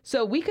out.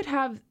 So we could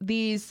have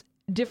these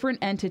different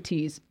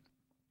entities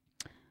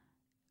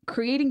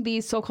creating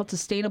these so-called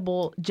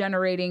sustainable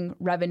generating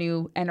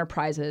revenue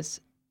enterprises,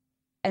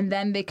 and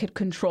then they could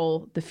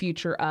control the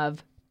future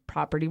of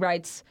property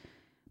rights,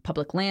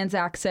 public lands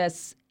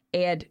access,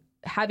 and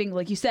having,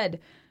 like you said,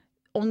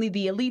 only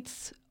the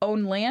elites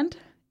own land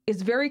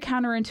is very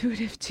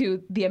counterintuitive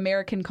to the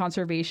American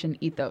conservation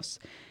ethos.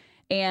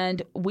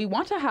 And we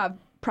want to have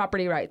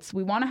property rights.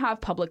 We want to have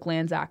public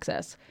lands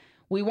access.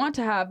 We want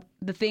to have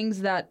the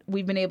things that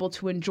we've been able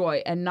to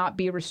enjoy and not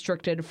be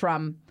restricted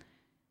from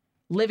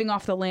living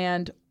off the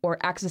land or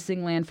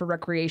accessing land for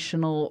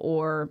recreational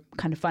or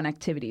kind of fun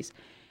activities.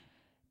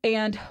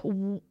 And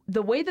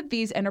the way that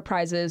these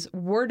enterprises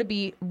were to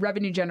be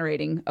revenue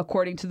generating,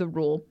 according to the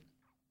rule,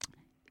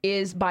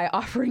 is by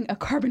offering a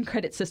carbon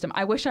credit system.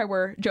 I wish I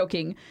were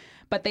joking,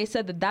 but they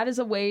said that that is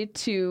a way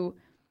to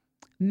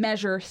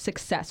measure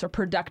success or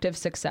productive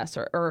success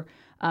or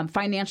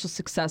financial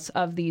success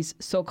of these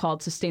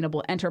so-called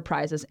sustainable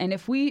enterprises. And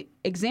if we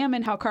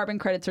examine how carbon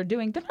credits are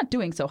doing, they're not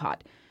doing so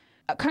hot.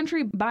 A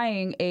country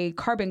buying a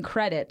carbon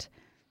credit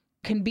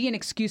can be an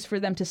excuse for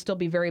them to still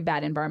be very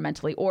bad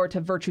environmentally or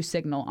to virtue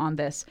signal on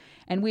this.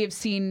 And we have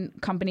seen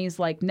companies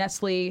like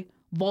Nestle,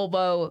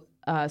 Volvo,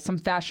 some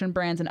fashion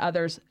brands and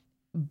others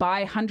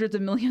buy hundreds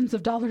of millions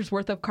of dollars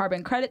worth of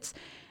carbon credits.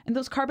 And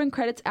those carbon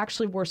credits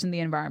actually worsen the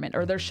environment,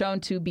 or they're shown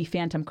to be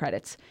phantom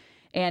credits.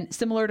 And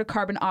similar to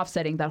carbon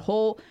offsetting, that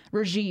whole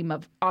regime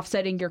of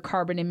offsetting your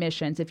carbon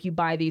emissions if you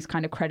buy these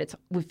kind of credits,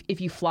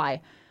 if you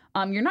fly,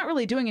 you're not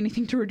really doing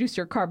anything to reduce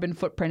your carbon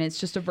footprint. It's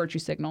just a virtue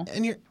signal.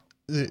 And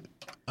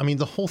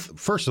the whole,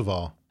 first of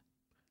all,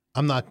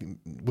 I'm not,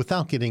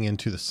 without getting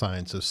into the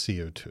science of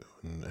CO2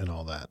 and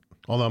all that,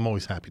 although I'm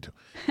always happy to,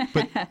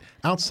 but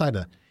outside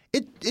of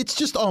it's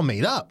just all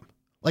made up.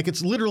 Like,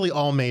 it's literally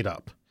all made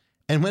up.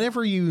 And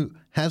whenever you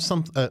have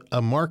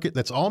a market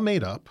that's all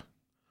made up,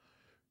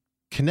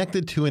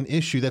 connected to an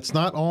issue that's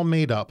not all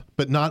made up,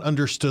 but not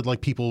understood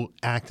like people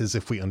act as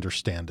if we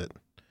understand it,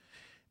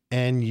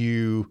 and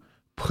you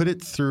put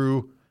it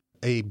through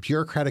a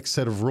bureaucratic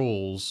set of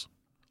rules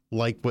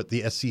like what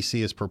the SEC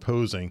is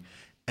proposing,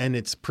 and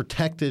it's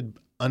protected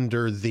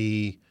under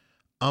the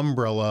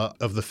umbrella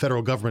of the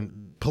federal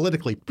government,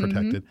 politically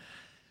protected. Mm-hmm.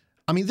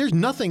 I mean, there's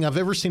nothing I've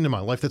ever seen in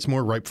my life that's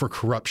more ripe for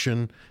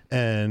corruption.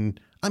 And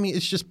I mean,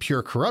 it's just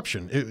pure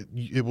corruption.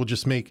 It will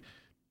just make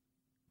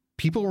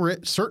people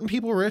rich, certain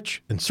people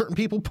rich and certain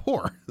people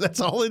poor. That's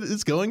all it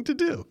is going to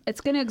do.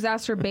 It's going to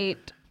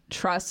exacerbate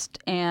trust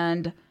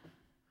and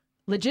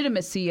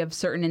legitimacy of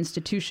certain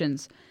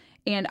institutions.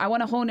 And I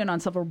want to hone in on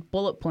several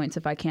bullet points,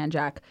 if I can,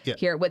 Jack,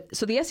 here.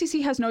 So the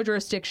SEC has no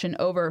jurisdiction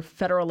over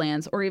federal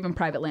lands or even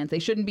private lands. They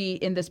shouldn't be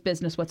in this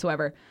business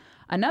whatsoever.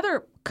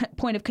 Another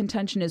point of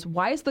contention is,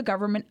 why is the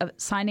government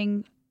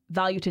assigning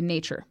value to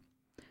nature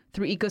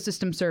through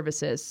ecosystem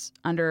services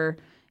and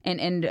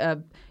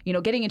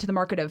getting into the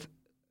market of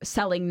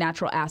selling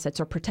natural assets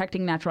or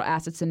protecting natural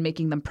assets and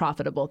making them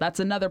profitable?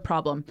 That's another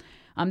problem.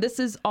 This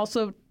is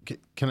also.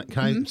 Can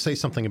I say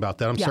something about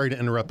that? I'm sorry to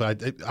interrupt,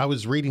 but I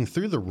was reading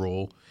through the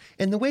rule,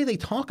 and the way they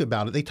talk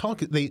about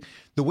it,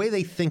 the way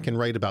they think and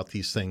write about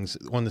these things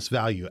on this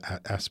value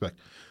aspect,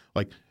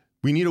 like,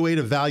 we need a way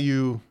to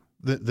value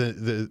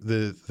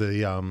the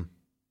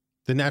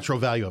natural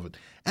value of it,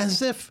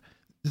 as if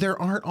there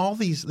aren't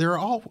there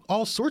are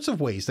all sorts of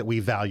ways that we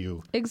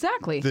value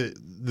exactly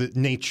the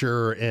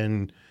nature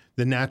and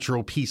the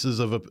natural pieces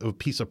of a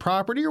piece of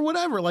property or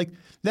whatever. Like,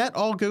 that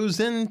all goes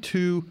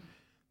into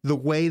the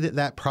way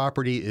that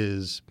property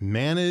is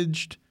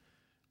managed,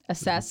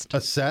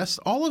 assessed,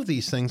 all of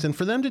these things. And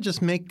for them to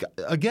just make,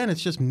 again,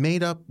 it's just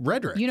made up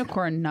rhetoric.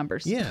 Unicorn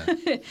numbers. Yeah.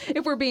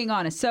 If we're being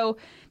honest. So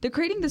they're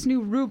creating this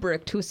new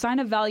rubric to assign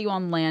a value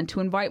on land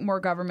to invite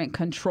more government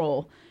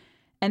control.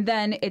 And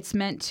then it's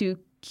meant to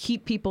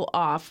keep people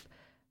off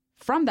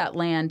from that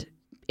land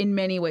in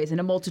many ways, in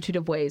a multitude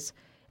of ways.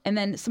 And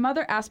then some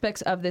other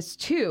aspects of this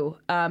too.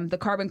 The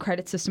carbon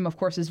credit system, of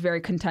course, is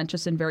very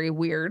contentious and very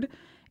weird,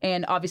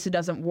 and obviously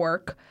doesn't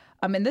work.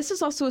 And this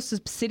is also a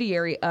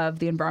subsidiary of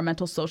the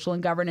environmental, social,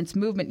 and governance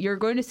movement. You're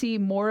going to see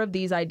more of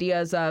these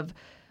ideas of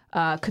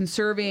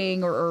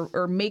conserving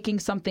or making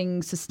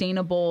something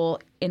sustainable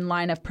in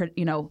line of,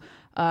 monetizing,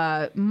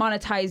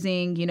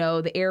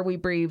 the air we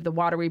breathe, the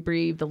water we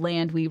breathe, the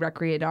land we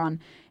recreate on.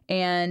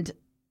 And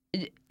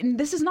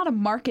this is not a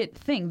market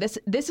thing. This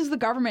is the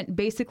government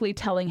basically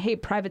telling, hey,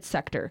 private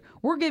sector,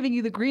 we're giving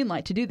you the green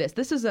light to do this.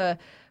 This is a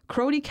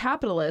crony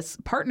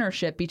capitalist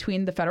partnership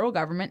between the federal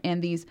government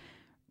and these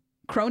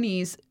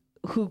cronies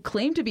who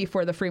claim to be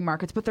for the free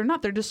markets, but they're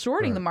not. They're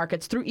distorting the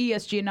markets through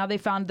ESG. And now they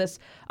found this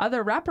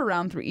other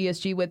wraparound through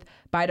ESG with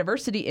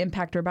biodiversity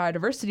impact or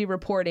biodiversity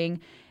reporting.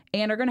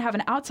 and are going to have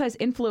an outsized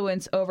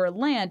influence over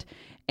land.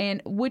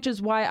 And which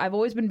is why I've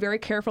always been very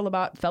careful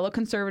about fellow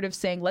conservatives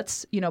saying,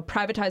 let's,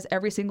 privatize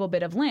every single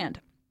bit of land.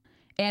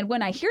 And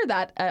when I hear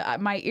that,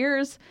 my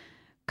ears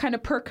kind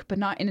of perk, but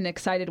not in an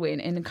excited way,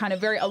 in a kind of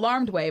very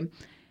alarmed way,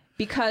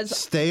 because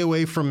stay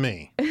away from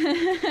me.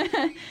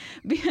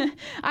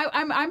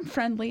 I'm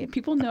friendly.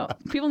 People know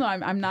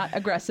I'm not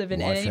aggressive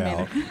in any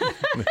manner.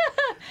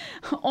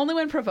 Only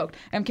when provoked.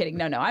 I'm kidding.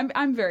 No.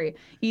 I'm very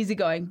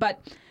easygoing, but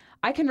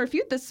I can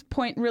refute this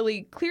point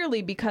really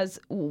clearly because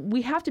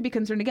we have to be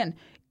concerned again.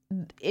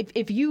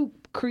 If you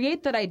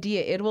create that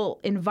idea, it will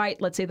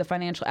invite, let's say, the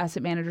financial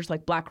asset managers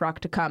like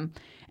BlackRock to come.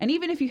 And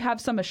even if you have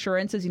some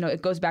assurances,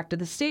 it goes back to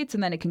the states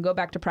and then it can go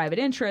back to private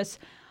interests.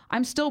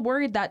 I'm still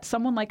worried that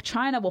someone like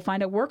China will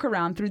find a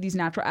workaround through these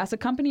natural asset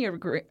company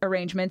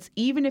arrangements,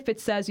 even if it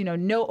says,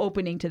 no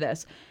opening to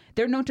this.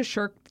 They're known to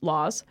shirk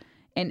laws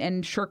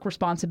and shirk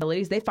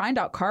responsibilities. They find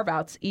out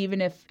carve-outs, even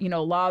if,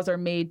 laws are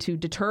made to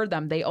deter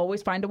them. They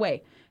always find a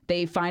way.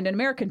 They find an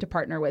American to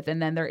partner with,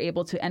 and then they're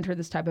able to enter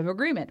this type of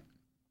agreement.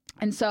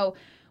 And so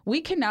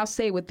we can now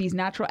say with these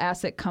natural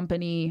asset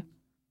company,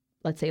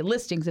 let's say,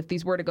 listings, if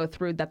these were to go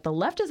through, that the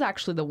left is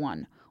actually the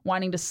one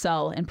wanting to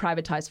sell and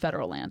privatize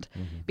federal land.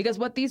 Mm-hmm. Because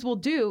what these will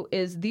do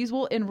is these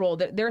will enroll.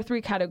 There are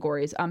three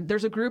categories.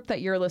 There's a group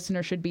that your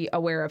listener should be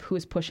aware of who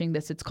is pushing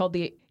this. It's called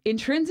the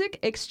Intrinsic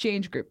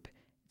Exchange Group.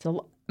 It's a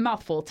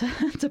mouthful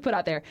to put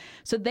out there.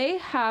 So they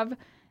have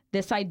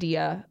this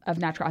idea of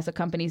natural asset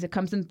companies. It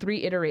comes in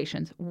three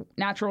iterations: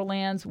 natural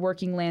lands,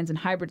 working lands, and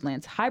hybrid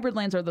lands. Hybrid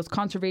lands are those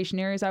conservation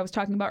areas I was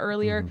talking about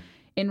earlier,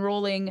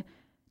 enrolling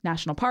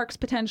national parks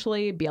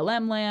potentially,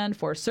 BLM land,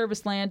 Forest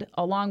Service land,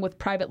 along with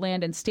private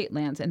land and state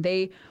lands. And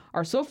they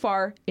are so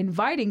far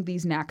inviting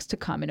these NACs to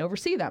come and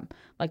oversee them,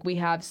 like we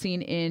have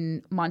seen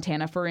in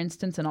Montana, for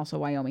instance, and also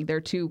Wyoming. There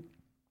are two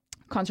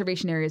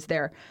conservation areas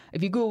there.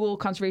 If you Google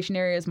conservation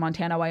areas,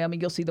 Montana, Wyoming,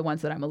 you'll see the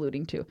ones that I'm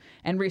alluding to,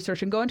 and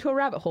research and go into a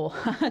rabbit hole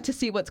to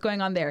see what's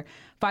going on there.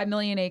 5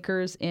 million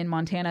acres in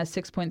Montana,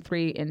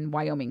 6.3 in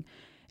Wyoming.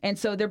 And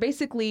so they're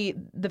basically,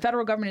 the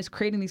federal government is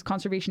creating these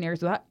conservation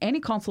areas without any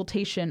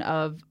consultation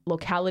of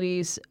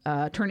localities,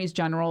 attorneys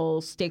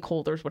general,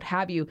 stakeholders, what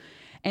have you.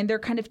 And they're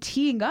kind of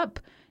teeing up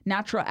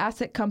natural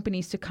asset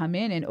companies to come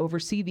in and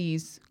oversee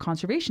these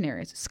conservation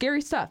areas.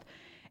 Scary stuff.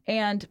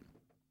 And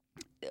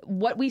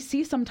what we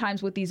see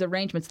sometimes with these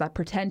arrangements that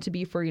pretend to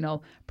be for,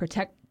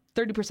 protect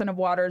 30% of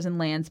waters and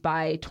lands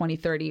by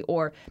 2030,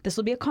 or this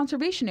will be a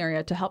conservation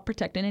area to help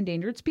protect an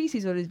endangered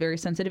species or these very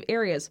sensitive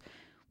areas.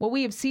 What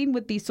we have seen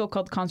with these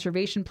so-called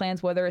conservation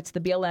plans, whether it's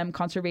the BLM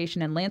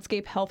Conservation and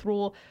Landscape Health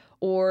Rule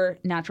or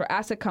natural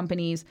asset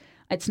companies,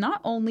 it's not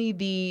only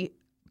the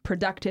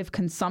productive,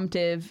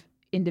 consumptive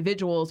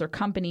individuals or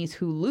companies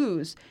who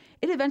lose,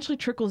 it eventually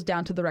trickles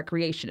down to the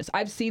recreationists.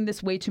 I've seen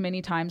this way too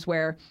many times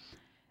where,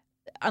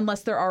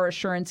 unless there are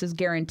assurances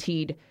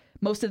guaranteed,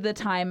 most of the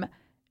time,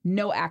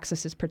 no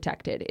access is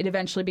protected. It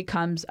eventually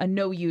becomes a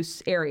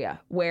no-use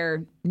area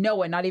where no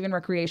one, not even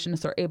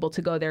recreationists, are able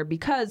to go there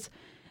because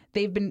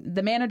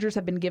the managers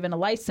have been given a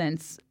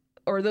license,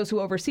 or those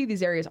who oversee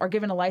these areas are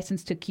given a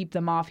license to keep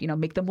them off,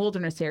 make them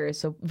wilderness areas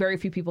so very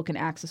few people can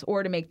access,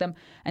 or to make them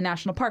a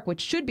national park,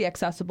 which should be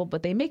accessible,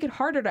 but they make it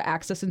harder to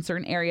access in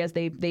certain areas.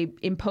 They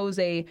impose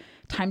a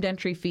timed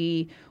entry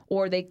fee,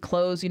 or they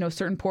close,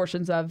 certain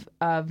portions of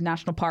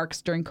national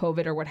parks during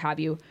COVID or what have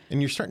you.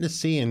 And you're starting to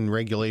see in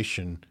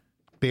regulation,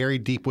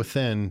 buried deep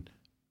within,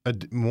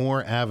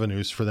 more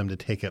avenues for them to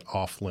take it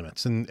off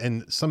limits.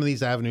 And some of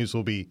these avenues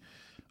will be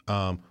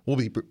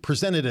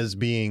presented as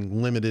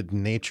being limited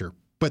in nature,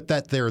 but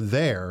that they're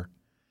there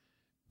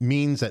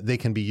means that they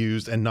can be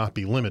used and not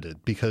be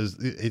limited, because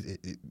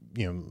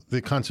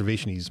the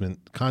conservation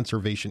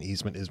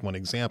easement is one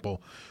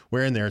example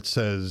where in there it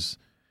says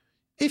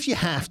if you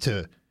have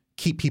to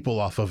keep people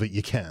off of it,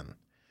 you can.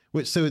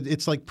 So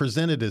it's like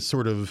presented as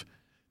sort of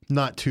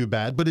not too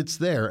bad, but it's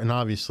there, and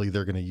obviously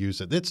they're going to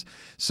use it.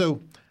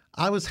 So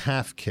I was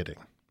half kidding,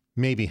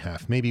 maybe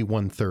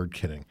 1/3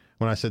 kidding,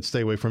 when I said stay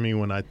away from me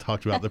when I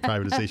talked about the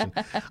privatization.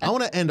 I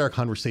want to end our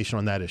conversation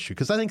on that issue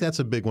because I think that's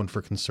a big one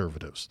for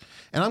conservatives.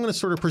 And I'm going to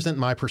sort of present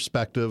my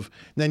perspective.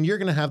 Then you're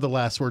going to have the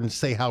last word and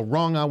say how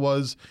wrong I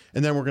was,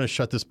 and then we're going to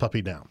shut this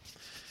puppy down.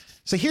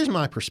 So here's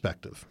my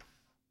perspective.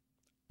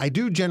 I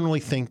do generally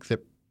think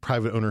that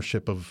private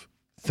ownership of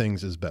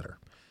things is better.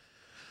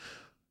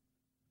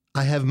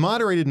 I have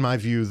moderated my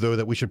view, though,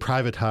 that we should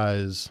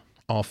privatize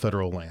all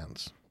federal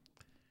lands.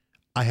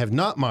 I have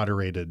not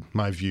moderated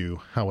my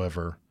view,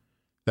 however,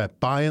 that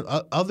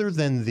other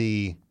than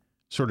the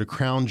sort of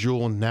crown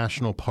jewel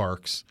national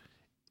parks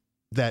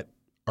that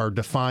are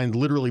defined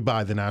literally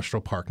by the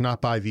national park,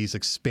 not by these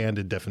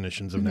expanded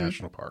definitions of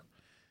national park,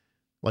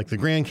 like the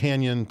Grand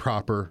Canyon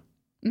proper,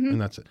 and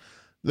that's it.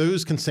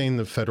 Those can say in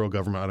the federal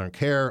government, I don't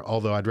care,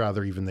 although I'd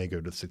rather even they go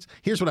to the states.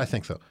 Here's what I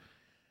think, though.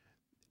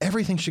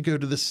 Everything should go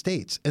to the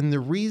states. And the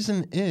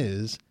reason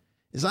is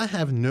I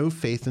have no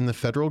faith in the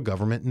federal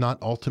government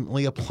not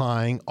ultimately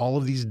applying all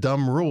of these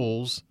dumb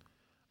rules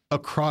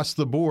across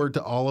the board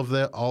to all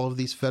of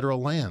these federal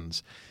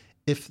lands.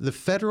 if the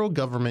federal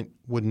government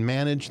would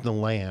manage the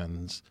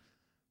lands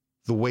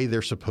the way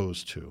they're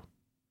supposed to,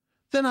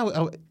 then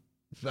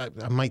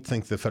I might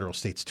think the federal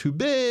state's too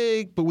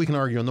big, but we can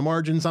argue on the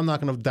margins. I'm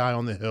not going to die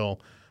on the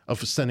hill of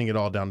sending it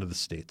all down to the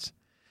states.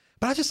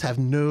 But I just have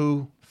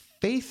no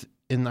faith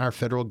in our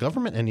federal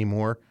government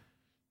anymore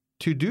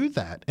to do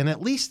that. And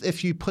at least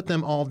if you put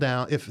them all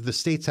down, if the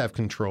states have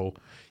control,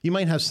 you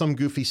might have some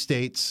goofy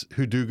states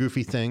who do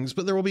goofy things,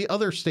 but there will be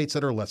other states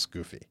that are less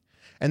goofy.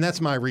 And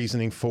that's my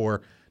reasoning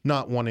for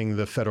not wanting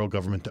the federal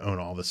government to own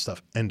all this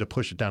stuff and to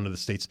push it down to the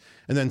states.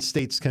 And then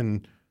states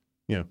can,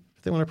 if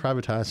they want to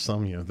privatize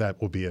some,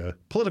 that will be a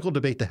political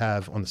debate to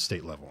have on the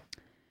state level.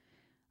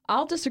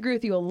 I'll disagree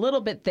with you a little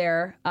bit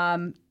there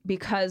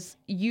because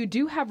you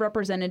do have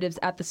representatives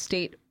at the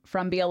state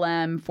from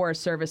BLM,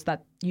 Forest Service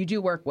that you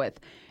do work with.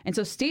 And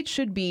so states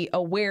should be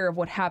aware of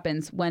what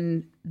happens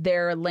when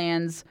their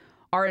lands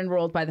are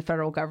enrolled by the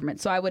federal government.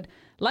 So I would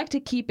like to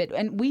keep it.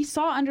 And we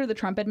saw under the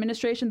Trump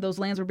administration, those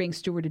lands were being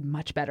stewarded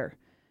much better.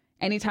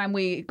 Anytime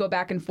we go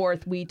back and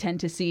forth, we tend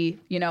to see,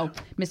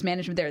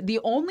 mismanagement there. The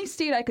only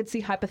state I could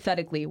see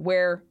hypothetically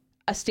where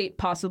a state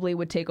possibly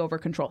would take over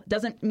control.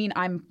 Doesn't mean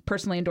I'm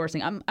personally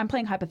endorsing. I'm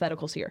playing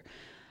hypotheticals here.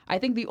 I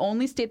think the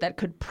only state that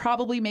could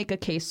probably make a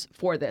case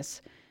for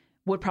this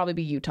would probably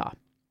be Utah.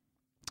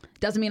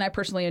 Doesn't mean I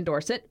personally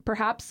endorse it,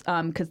 perhaps,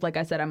 because like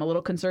I said, I'm a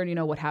little concerned,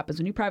 what happens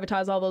when you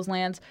privatize all those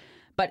lands.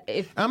 But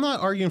if I'm not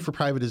arguing for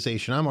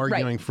privatization, I'm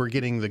arguing for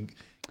getting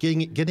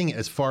it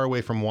as far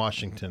away from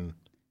Washington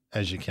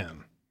as you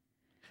can.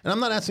 And I'm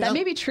not asking. That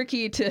may be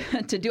tricky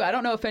to do. I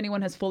don't know if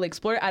anyone has fully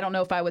explored it. I don't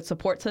know if I would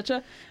support such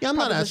a. Yeah, I'm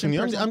not asking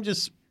you.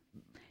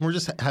 We're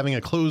just having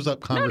a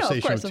closed-up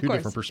conversation with two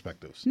different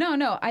perspectives.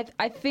 No.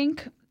 I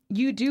think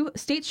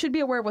states should be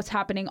aware of what's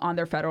happening on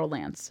their federal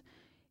lands.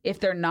 If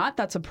they're not,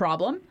 that's a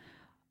problem.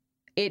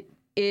 It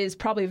is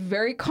probably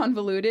very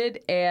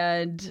convoluted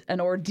and an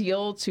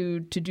ordeal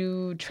to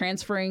do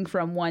transferring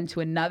from one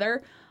to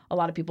another. A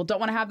lot of people don't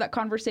want to have that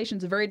conversation.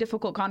 It's a very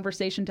difficult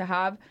conversation to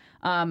have.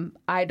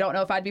 I don't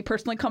know if I'd be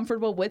personally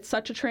comfortable with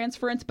such a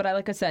transference, but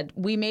like I said,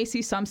 we may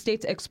see some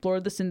states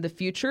explore this in the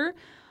future.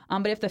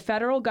 But if the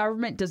federal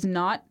government does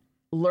not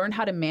learn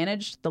how to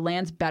manage the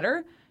lands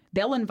better,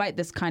 they'll invite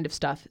this kind of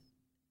stuff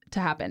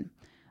to happen.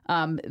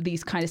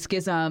 These kind of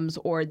schisms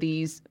or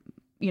these,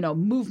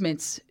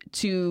 movements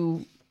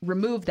to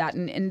remove that.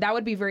 And that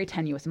would be very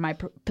tenuous in my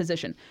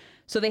position.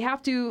 So they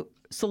have to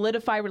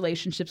solidify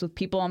relationships with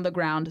people on the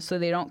ground so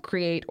they don't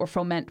create or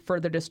foment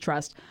further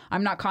distrust.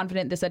 I'm not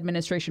confident this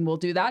administration will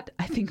do that.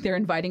 I think they're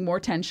inviting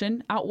more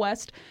tension out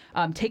west.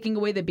 Taking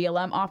away the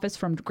BLM office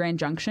from Grand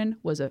Junction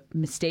was a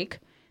mistake.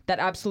 That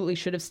absolutely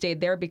should have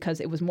stayed there because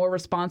it was more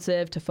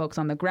responsive to folks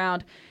on the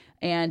ground.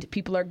 And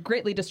people are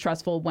greatly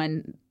distrustful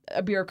when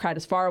a bureaucrat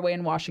is far away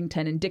in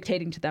Washington and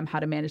dictating to them how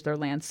to manage their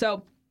land.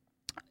 So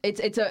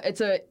it's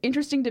a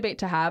interesting debate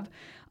to have.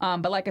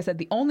 But like I said,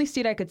 the only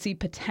state I could see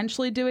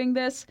potentially doing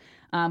this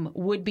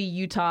would be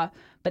Utah.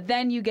 But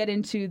then you get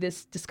into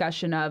this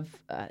discussion of,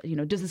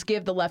 does this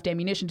give the left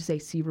ammunition to say,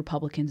 see,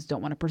 Republicans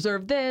don't want to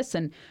preserve this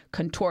and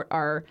contort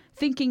our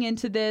thinking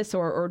into this?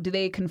 Or do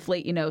they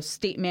conflate,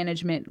 state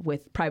management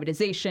with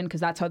privatization?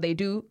 Because that's how they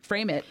do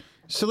frame it.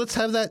 So let's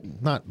have that,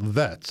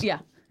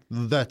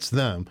 that's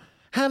them.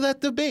 Have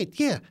that debate.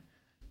 Yeah.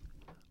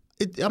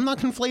 I'm not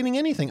conflating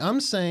anything.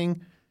 I'm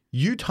saying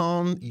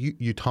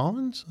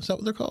Utahns, is that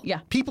what they're called?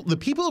 Yeah. The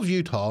people of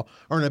Utah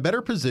are in a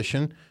better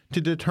position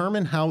to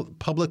determine how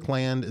public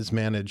land is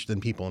managed than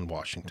people in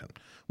Washington,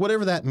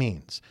 whatever that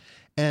means.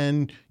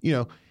 And,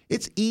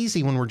 it's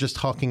easy when we're just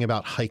talking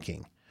about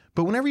hiking.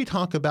 But whenever you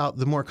talk about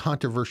the more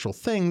controversial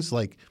things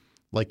like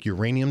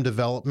uranium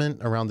development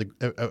around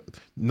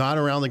not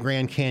around the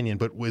Grand Canyon,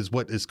 but was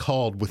what is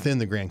called within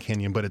the Grand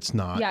Canyon, but it's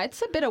not. Yeah,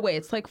 it's a bit away.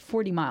 It's like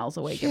 40 miles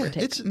away, give or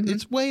take.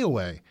 It's way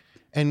away.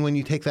 And when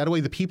you take that away,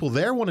 the people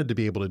there wanted to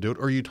be able to do it.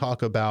 Or you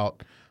talk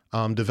about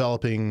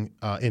developing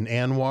in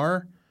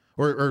Anwar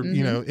or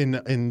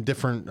in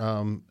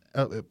different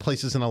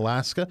places in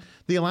Alaska.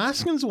 The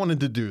Alaskans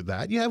wanted to do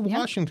that. You have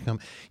Washington come.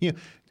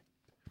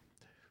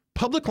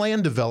 Public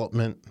land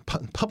development,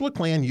 public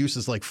land use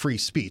is like free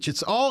speech.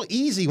 It's all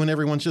easy when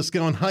everyone's just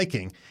going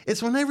hiking.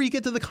 It's whenever you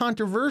get to the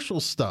controversial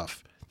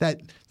stuff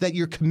that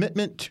your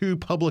commitment to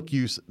public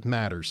use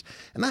matters.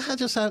 And I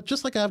just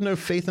like I have no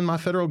faith in my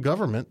federal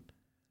government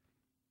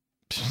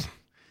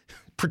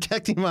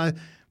protecting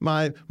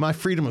my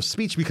freedom of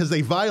speech because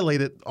they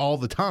violate it all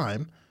the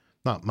time.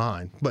 Not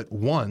mine, but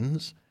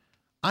one's.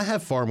 I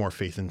have far more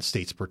faith in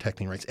states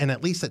protecting rights. And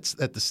at least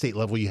at the state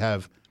level, you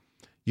have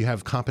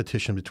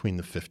competition between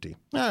the 50.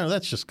 I don't know,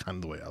 that's just kind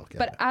of the way I look at it.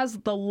 But as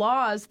the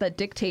laws that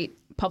dictate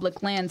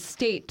public land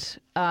state,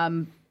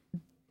 the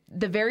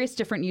various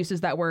different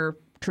uses that were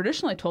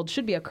traditionally told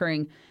should be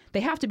occurring, they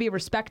have to be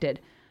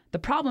respected. The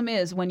problem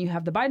is when you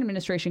have the Biden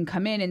administration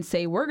come in and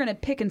say, we're going to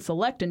pick and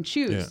select and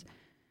choose. Yeah.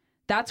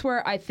 That's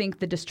where I think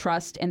the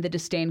distrust and the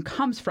disdain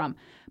comes from.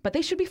 But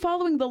they should be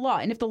following the law.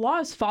 And if the law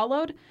is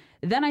followed,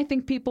 then I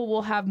think people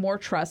will have more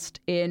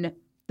trust in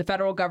the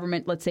federal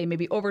government, let's say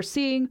maybe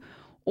overseeing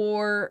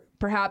or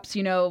perhaps,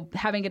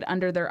 having it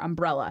under their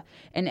umbrella.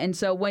 And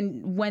so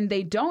when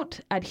they don't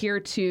adhere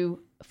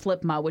to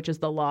FLPMA, which is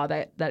the law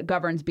that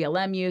governs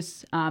BLM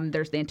use,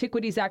 there's the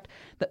Antiquities Act.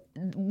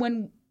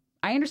 When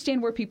I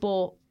understand where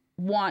people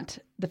want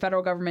the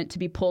federal government to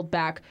be pulled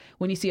back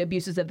when you see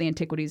abuses of the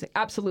Antiquities,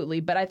 absolutely.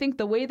 But I think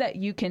the way that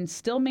you can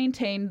still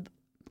maintain,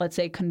 let's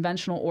say,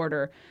 conventional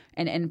order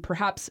and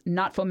perhaps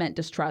not foment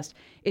distrust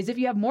is if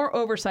you have more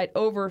oversight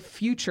over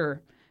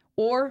future,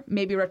 or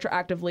maybe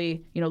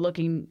retroactively,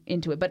 looking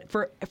into it. But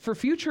for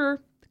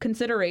future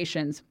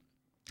considerations,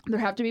 there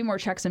have to be more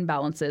checks and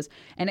balances,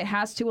 and it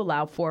has to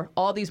allow for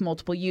all these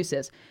multiple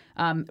uses.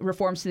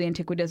 Reforms to the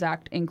Antiquities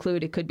Act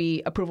include, it could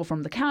be approval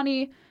from the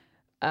county,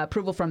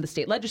 approval from the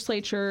state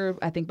legislature,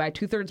 I think by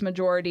 2/3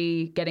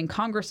 majority, getting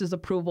Congress's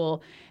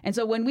approval. And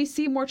so when we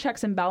see more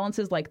checks and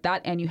balances like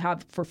that, and you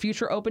have for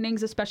future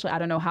openings, especially, I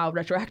don't know how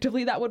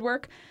retroactively that would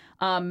work.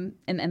 And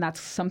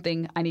that's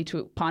something I need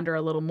to ponder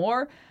a little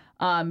more,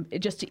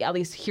 just to at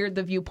least hear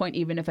the viewpoint,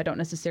 even if I don't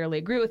necessarily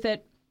agree with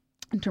it,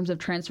 in terms of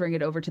transferring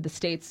it over to the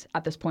states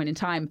at this point in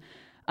time.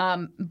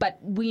 But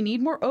we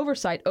need more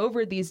oversight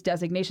over these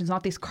designations,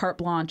 not these carte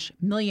blanche,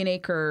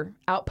 million-acre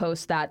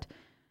outposts that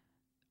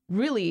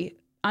really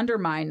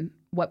undermine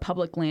what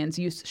public lands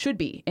use should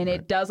be. And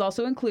It does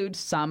also include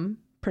some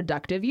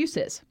productive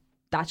uses.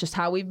 That's just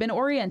how we've been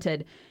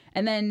oriented.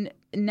 And then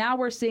now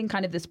we're seeing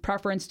kind of this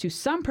preference to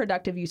some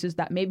productive uses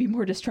that may be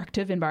more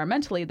destructive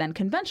environmentally than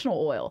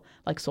conventional oil,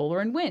 like solar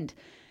and wind.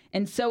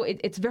 And so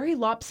it's very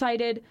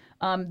lopsided.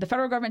 The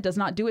federal government does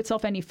not do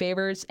itself any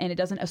favors, and it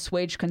doesn't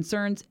assuage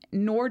concerns,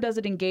 nor does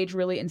it engage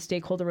really in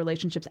stakeholder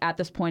relationships at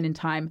this point in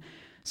time.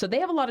 So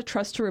they have a lot of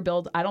trust to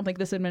rebuild. I don't think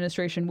this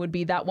administration would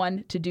be that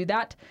one to do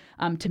that,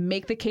 to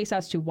make the case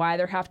as to why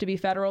there have to be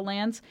federal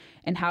lands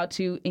and how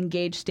to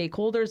engage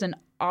stakeholders. And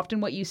often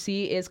what you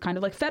see is kind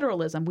of like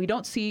federalism. We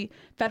don't see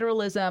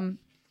federalism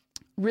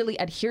really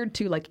adhered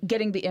to, like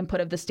getting the input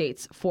of the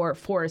states for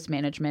forest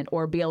management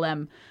or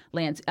BLM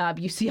lands.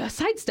 You see a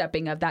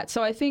sidestepping of that.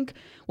 So I think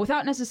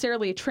without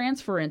necessarily a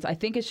transference, I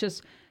think it's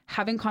just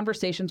having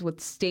conversations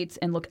with states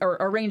and or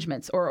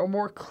arrangements or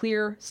more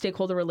clear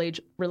stakeholder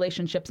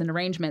relationships and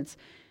arrangements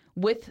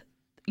with,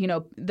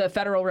 the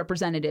federal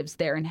representatives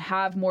there, and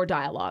have more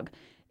dialogue.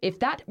 If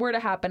that were to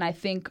happen, I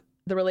think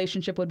the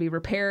relationship would be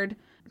repaired,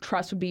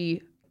 trust would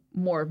be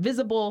more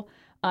visible,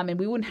 and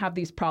we wouldn't have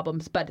these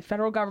problems. But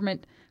federal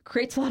government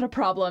creates a lot of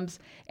problems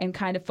and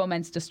kind of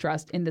foments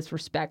distrust in this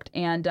respect.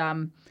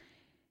 And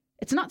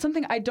it's not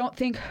something I don't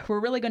think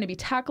we're really going to be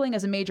tackling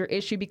as a major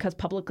issue, because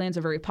public lands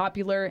are very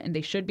popular, and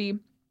they should be.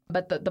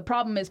 But the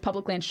problem is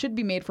public lands should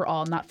be made for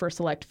all, not for a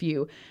select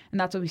few. And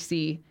that's what we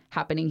see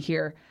happening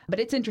here.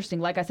 But it's interesting.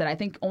 Like I said, I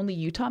think only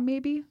Utah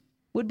maybe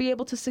would be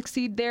able to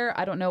succeed there.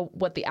 I don't know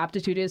what the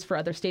aptitude is for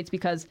other states,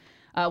 because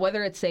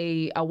whether it's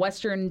a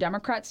Western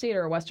Democrat state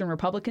or a Western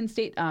Republican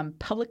state,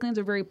 public lands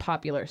are very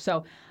popular.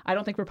 So I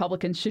don't think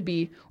Republicans should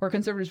be, or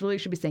conservatives really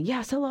should be saying,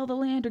 yeah, sell all the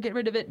land or get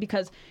rid of it,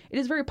 because it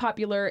is very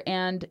popular,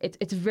 and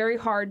it's very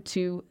hard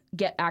to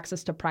get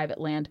access to private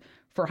land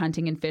for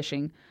hunting and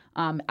fishing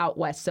out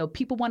west. So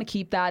people want to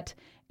keep that,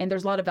 and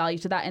there's a lot of value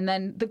to that. And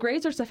then the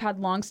grazers have had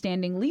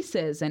long-standing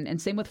leases,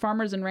 and same with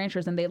farmers and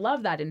ranchers, and they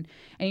love that. And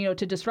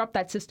to disrupt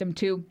that system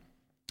too,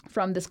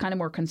 from this kind of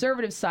more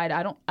conservative side,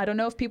 I don't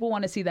know if people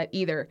want to see that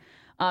either,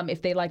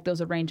 if they like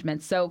those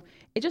arrangements. So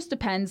it just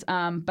depends.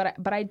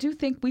 But I do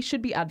think we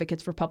should be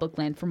advocates for public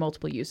land for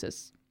multiple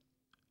uses.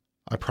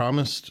 I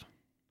promised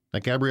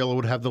that Gabriella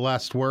would have the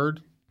last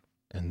word,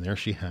 and there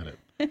she had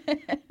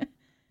it.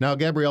 Now,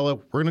 Gabriella,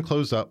 we're going to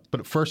close up.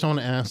 But first, I want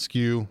to ask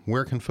you,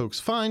 where can folks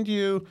find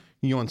you?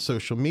 You on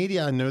social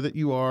media? I know that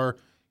you are.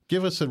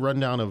 Give us a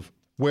rundown of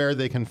where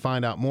they can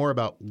find out more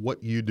about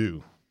what you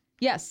do.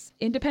 Yes,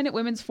 Independent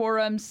Women's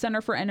Forum,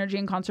 Center for Energy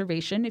and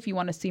Conservation, if you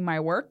want to see my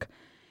work.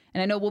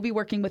 And I know we'll be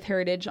working with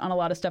Heritage on a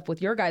lot of stuff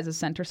with your guys'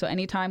 center, so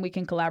anytime we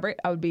can collaborate,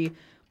 I would be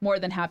more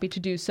than happy to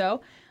do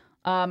so.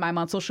 I'm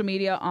on social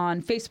media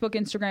on Facebook,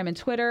 Instagram, and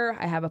Twitter.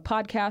 I have a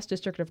podcast,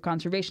 District of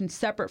Conservation,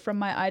 separate from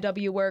my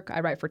IW work. I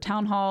write for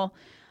Town Hall.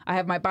 I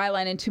have my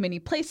byline in too many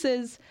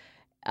places,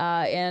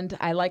 and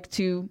I like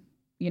to,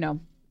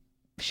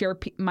 share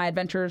my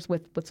adventures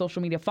with social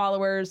media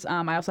followers.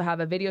 I also have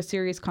a video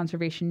series,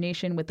 Conservation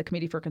Nation, with the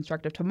Committee for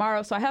Constructive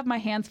Tomorrow. So I have my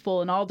hands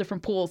full in all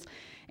different pools,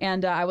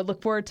 and I would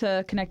look forward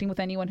to connecting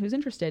with anyone who's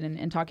interested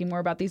in talking more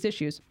about these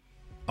issues.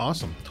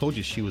 Awesome. Told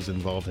you she was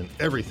involved in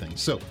everything.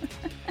 So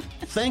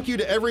thank you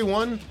to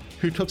everyone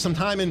who took some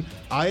time. And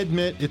I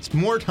admit it's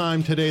more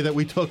time today that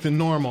we took than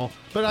normal,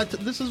 but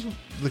this is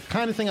the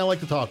kind of thing I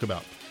like to talk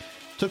about.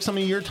 Took some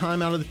of your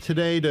time out of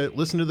today to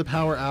listen to the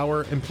Power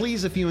Hour. And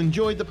please, if you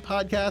enjoyed the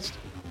podcast,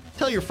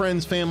 tell your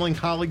friends, family, and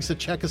colleagues to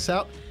check us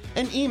out,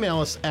 and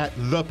email us at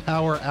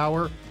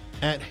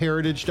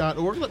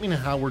thepowerhour@heritage.org. Let me know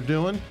how we're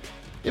doing.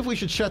 If we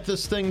should shut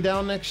this thing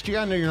down next year,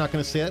 I know you're not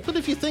going to say that, but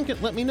if you think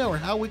it, let me know, or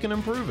how we can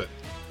improve it.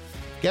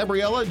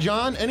 Gabriella,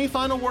 John, any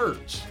final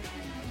words?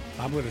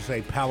 I'm going to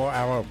say Power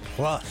Hour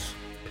Plus.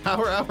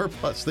 Power Hour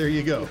Plus. There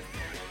you go.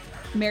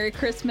 Merry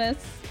Christmas.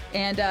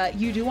 And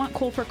you do want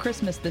coal for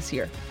Christmas this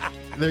year.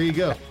 there you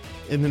go.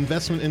 An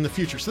investment in the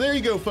future. So there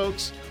you go,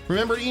 folks.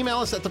 Remember, email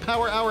us at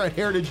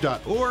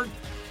thepowerhour@heritage.org.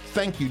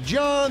 Thank you,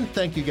 John.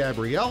 Thank you,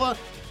 Gabriella.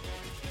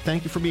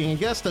 Thank you for being a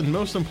guest. And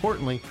most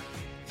importantly,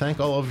 thank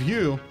all of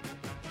you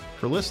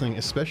for listening,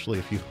 especially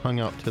if you hung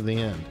out to the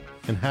end.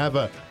 And have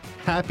a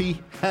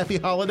happy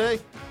holiday,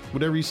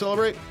 whatever you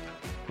celebrate.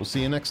 We'll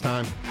see you next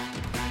time.